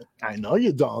 I know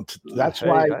you don't. That's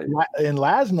why, and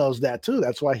Laz knows that too.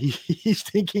 That's why he's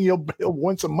thinking he'll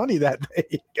win some money that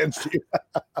day against you.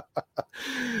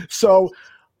 So.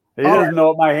 He doesn't know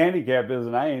what my handicap is,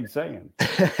 and I ain't saying.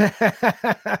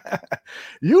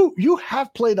 You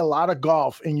have played a lot of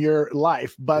golf in your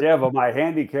life, but my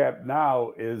handicap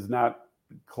now is not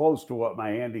close to what my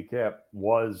handicap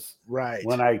was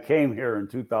when I came here in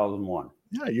 2001.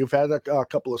 Yeah, you've had a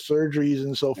couple of surgeries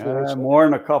and so forth. More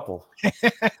than a couple.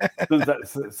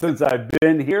 since I've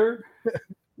been here,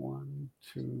 1,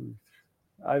 2,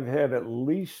 I've had at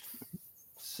least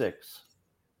 6.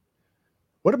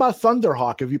 What about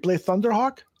Thunderhawk? Have you played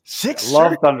Thunderhawk? 6?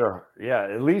 Love Thunder. Yeah,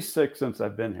 at least 6 since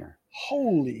I've been here.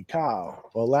 Holy cow.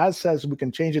 Well, Laz says we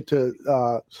can change it to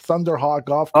Thunderhawk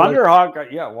golf.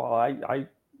 Thunderhawk, yeah. Well, I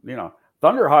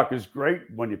Thunderhawk is great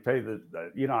when you pay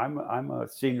I'm a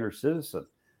senior citizen.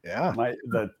 Yeah.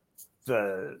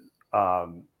 The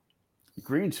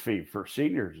greens fee for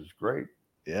seniors is great.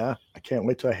 Yeah, I can't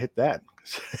wait till I hit that.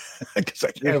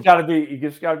 Because you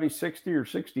just got to be 60 or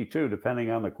 62 depending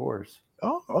on the course.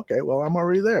 Oh, okay. Well, I'm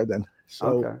already there then.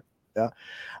 So, okay. Yeah.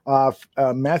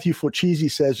 Matthew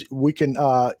Fochisi says we can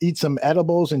eat some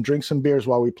edibles and drink some beers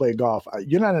while we play golf.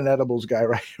 You're not an edibles guy,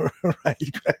 right?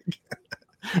 Right, Greg?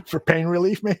 For pain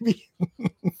relief, maybe?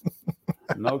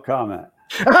 No comment.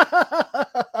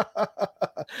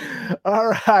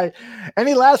 All right.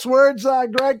 Any last words,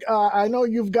 Greg? I know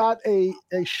you've got a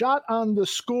shot on the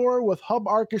score with Hub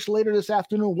Arkush later this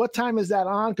afternoon. What time is that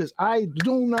on? Because I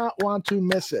do not want to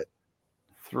miss it.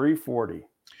 3:40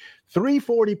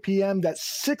 p.m. That's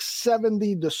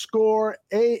 670 The Score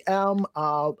a.m.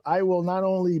 I will not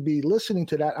only be listening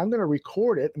to that, I'm going to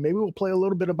record it. Maybe we'll play a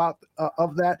little bit about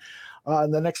of that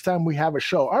the next time we have a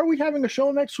show. Are we having a show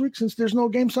next week since there's no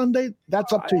game Sunday?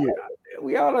 That's up to you.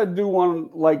 We ought to do one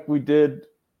like we did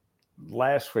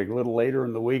last week, a little later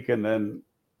in the week, and then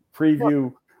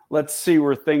preview let's see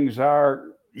where things are,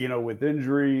 with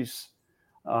injuries,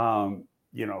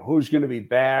 who's going to be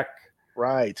back.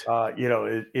 Right.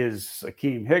 Is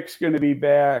Akeem Hicks going to be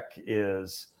back?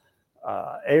 Is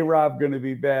A-Rob going to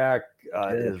be back?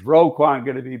 Is Roquan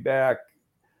going to be back?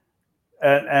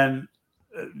 And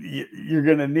you're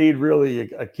going to need really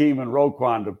Akeem and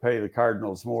Roquan to pay the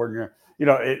Cardinals more than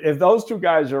if those two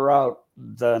guys are out,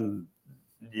 then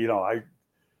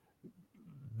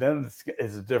then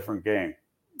it's a different game.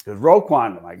 Because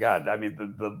Roquan, oh my God, I mean,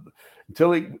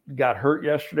 until he got hurt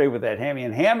yesterday with that hammy,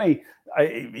 and hammy,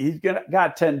 he's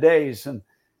got 10 days, and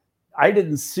I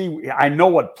didn't see. I know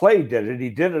what play did it. He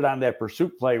did it on that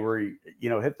pursuit play where he,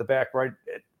 hit the back right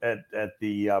at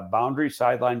the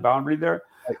sideline boundary there.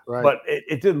 Right. But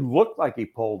it didn't look like he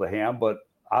pulled a ham, but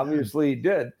obviously he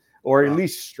did, or at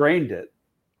least strained it.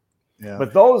 Yeah.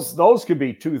 But those could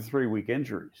be 2-3 week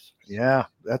injuries. Yeah,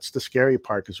 that's the scary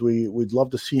part, because we'd love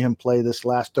to see him play this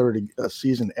last third of the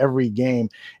season every game.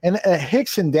 And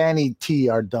Hicks and Danny T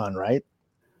are done, right?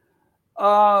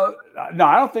 No,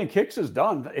 I don't think Hicks is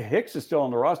done. Hicks is still on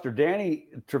the roster. Danny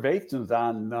Trevathan's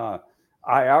on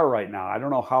IR right now. I don't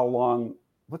know how long.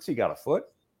 What's he got, a foot?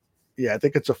 Yeah, I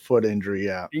think it's a foot injury.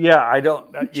 Yeah. Yeah, I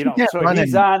don't.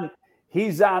 So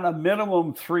he's on a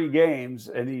minimum 3 games,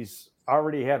 and he's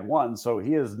already had 1, so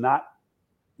he is not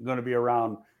going to be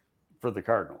around for the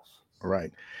Cardinals.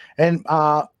 Right. And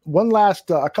one last,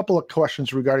 a couple of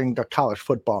questions regarding the college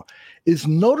football. Is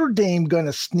Notre Dame going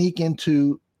to sneak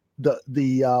into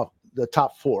the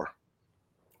top 4?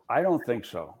 I don't think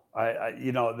so.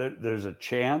 There's a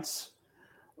chance,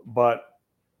 but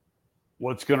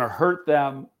what's going to hurt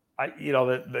them,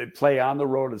 they play on the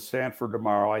road at Stanford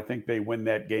tomorrow. I think they win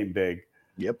that game big.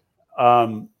 Yep.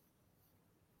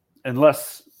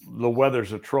 Unless the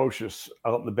weather's atrocious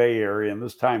out in the Bay Area, and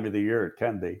this time of the year it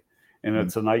can be, and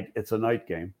it's a night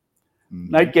game.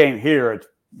 Mm-hmm. Night game here at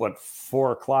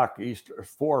 4 o'clock Eastern,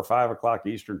 4 or 5 o'clock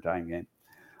Eastern time game,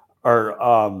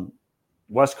 or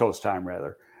West Coast time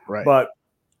rather. Right. But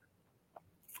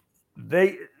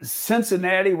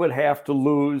Cincinnati would have to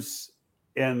lose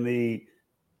in the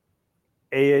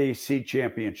AAC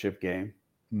championship game.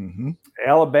 Mm-hmm.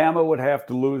 Alabama would have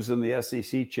to lose in the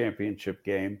SEC championship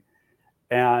game.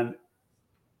 And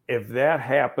if that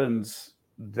happens,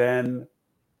 then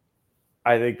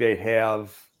I think they'd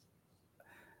have,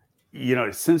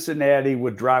 Cincinnati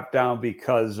would drop down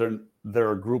because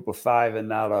they're a group of 5 and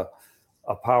not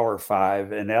a power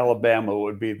 5, and Alabama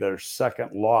would be their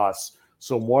second loss.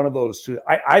 So one of those two,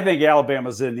 I think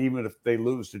Alabama's in, even if they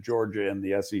lose to Georgia in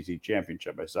the SEC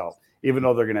championship myself, even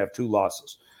though they're going to have 2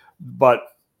 losses. But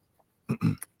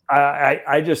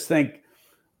I just think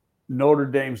Notre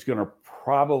Dame's going to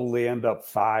probably end up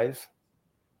 5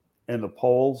 in the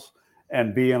polls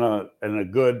and be in a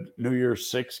good New Year's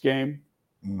 6 game.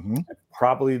 Mm-hmm.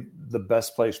 Probably the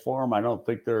best place for them. I don't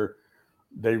think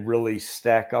they really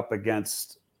stack up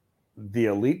against the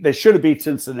elite. They should have beat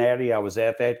Cincinnati. I was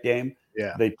at that game.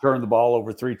 Yeah, they turned the ball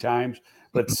over 3 times,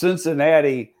 but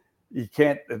Cincinnati, you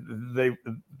can't.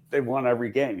 They won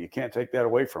every game. You can't take that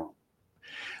away from them.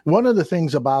 One of the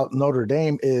things about Notre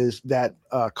Dame is that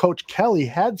Coach Kelly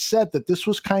had said that this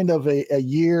was kind of a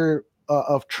year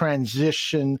of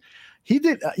transition. He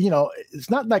did, it's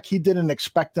not like he didn't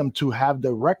expect them to have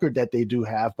the record that they do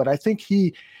have, but I think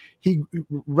he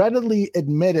readily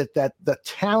admitted that the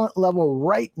talent level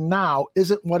right now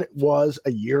isn't what it was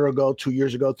a year ago, 2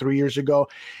 years ago, 3 years ago.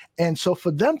 And so for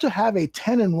them to have a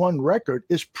 10-1 record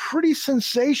is pretty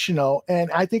sensational. And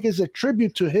I think is a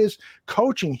tribute to his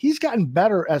coaching. He's gotten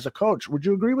better as a coach. Would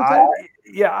you agree with that?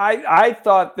 I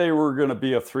thought they were going to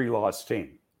be a 3-loss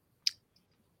team.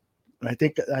 I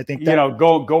think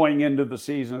going into the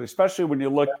season, especially when you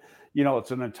look,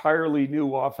 it's an entirely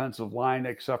new offensive line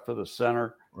except for the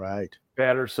center. Right.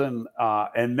 Patterson.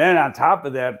 And then on top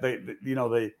of that,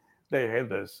 they had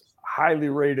this highly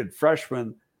rated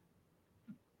freshman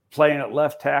playing at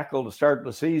left tackle to start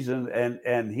the season.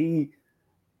 And he,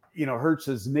 hurts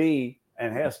his knee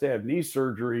and has to have knee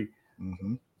surgery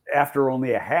after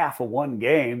only a half of 1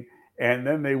 game. And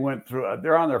then they went through,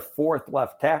 they're on their 4th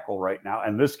left tackle right now.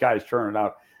 And this guy's turning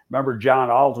out. Remember John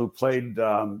Alt, who played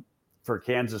for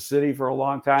Kansas City for a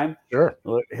long time? Sure.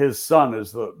 His son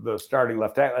is the starting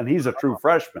left tackle, and he's a true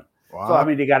freshman. Wow. So,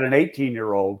 you got an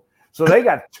 18-year-old. So they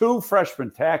got 2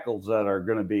 freshman tackles that are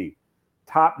going to be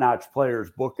top-notch players.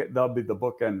 They'll be the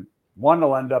bookend. One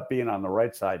will end up being on the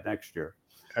right side next year.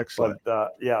 Excellent.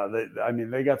 But,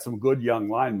 they got some good young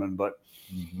linemen, but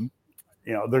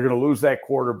they're going to lose that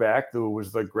quarterback who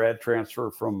was the grad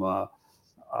transfer from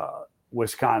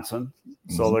Wisconsin.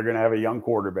 So they're going to have a young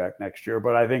quarterback next year.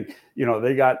 But I think,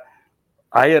 they got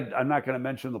I'm not going to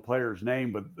mention the player's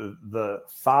name, but the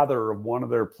father of one of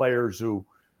their players who,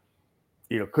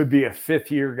 could be a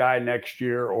 5th-year guy next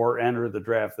year or enter the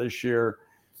draft this year.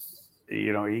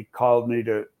 He called me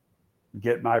to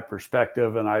get my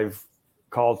perspective, and I've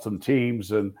called some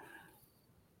teams, and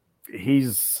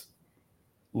he's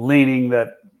leaning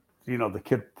that, the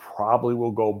kid probably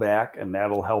will go back, and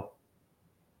that'll help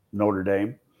Notre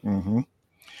Dame. Mm-hmm.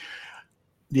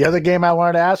 The other game I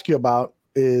wanted to ask you about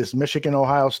is Michigan,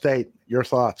 Ohio State. Your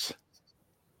thoughts?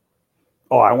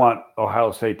 Oh, I want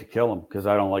Ohio State to kill them because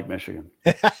I don't like Michigan.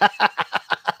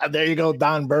 There you go,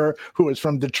 Don Burr, who is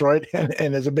from Detroit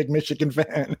and is a big Michigan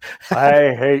fan.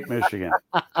 I hate Michigan.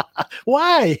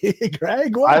 Why,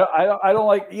 Greg? Why? I don't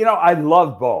like, I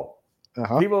love Bo.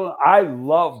 I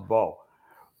love Bo.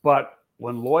 But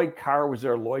when Lloyd Carr was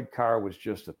there, Lloyd Carr was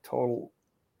just a total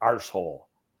arsehole.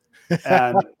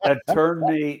 And it turned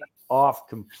me off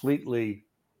completely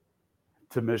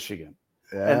to Michigan.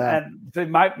 Yeah.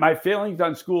 And my feelings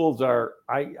on schools are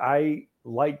I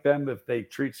like them if they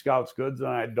treat scouts good, and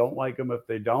I don't like them if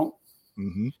they don't.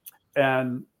 Mm-hmm.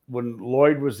 And when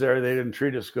Lloyd was there, they didn't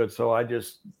treat us good. So I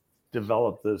just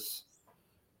developed this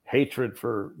hatred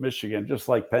for Michigan, just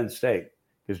like Penn State,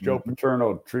 because Joe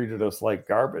Paterno treated us like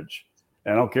garbage.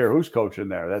 And I don't care who's coaching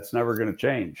there. That's never going to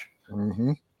change.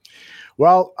 Mm-hmm.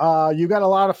 Well, you got a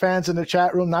lot of fans in the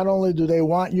chat room. Not only do they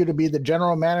want you to be the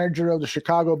general manager of the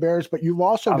Chicago Bears, but you've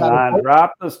also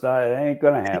drop the stuff. It ain't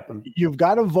going to happen. You've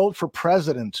got to vote for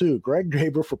president too. Greg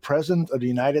Gabriel for president of the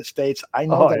United States. I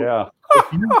know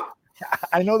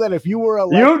I know that if you were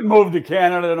elected, you'd move to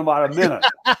Canada in about a minute.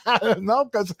 No,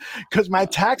 because my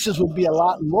taxes would be a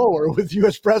lot lower with you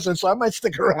as president, so I might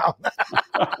stick around.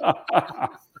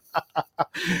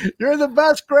 You're the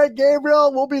best, Greg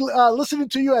Gabriel. We'll be listening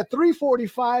to you at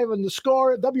 3:45 on the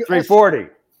Score.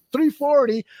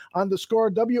 3:40 on the Score.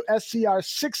 WSCR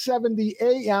 670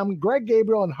 AM. Greg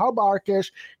Gabriel and Hub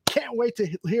Arkish. Can't wait to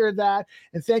hear that.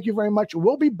 And thank you very much.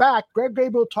 We'll be back. Greg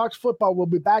Gabriel Talks Football. We'll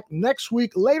be back next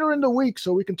week, later in the week,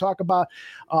 so we can talk about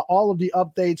all of the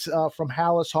updates from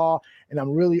Halas Hall. And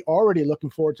I'm really already looking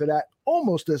forward to that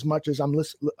almost as much as I'm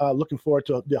looking forward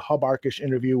to the Hub Arkish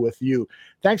interview with you.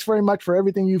 Thanks very much for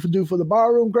everything you do for the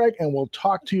Bar Room, Greg, and we'll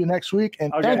talk to you next week.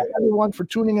 And thanks everyone for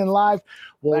tuning in live.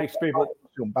 Thanks, people.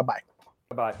 Bye-bye.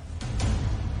 Bye-bye.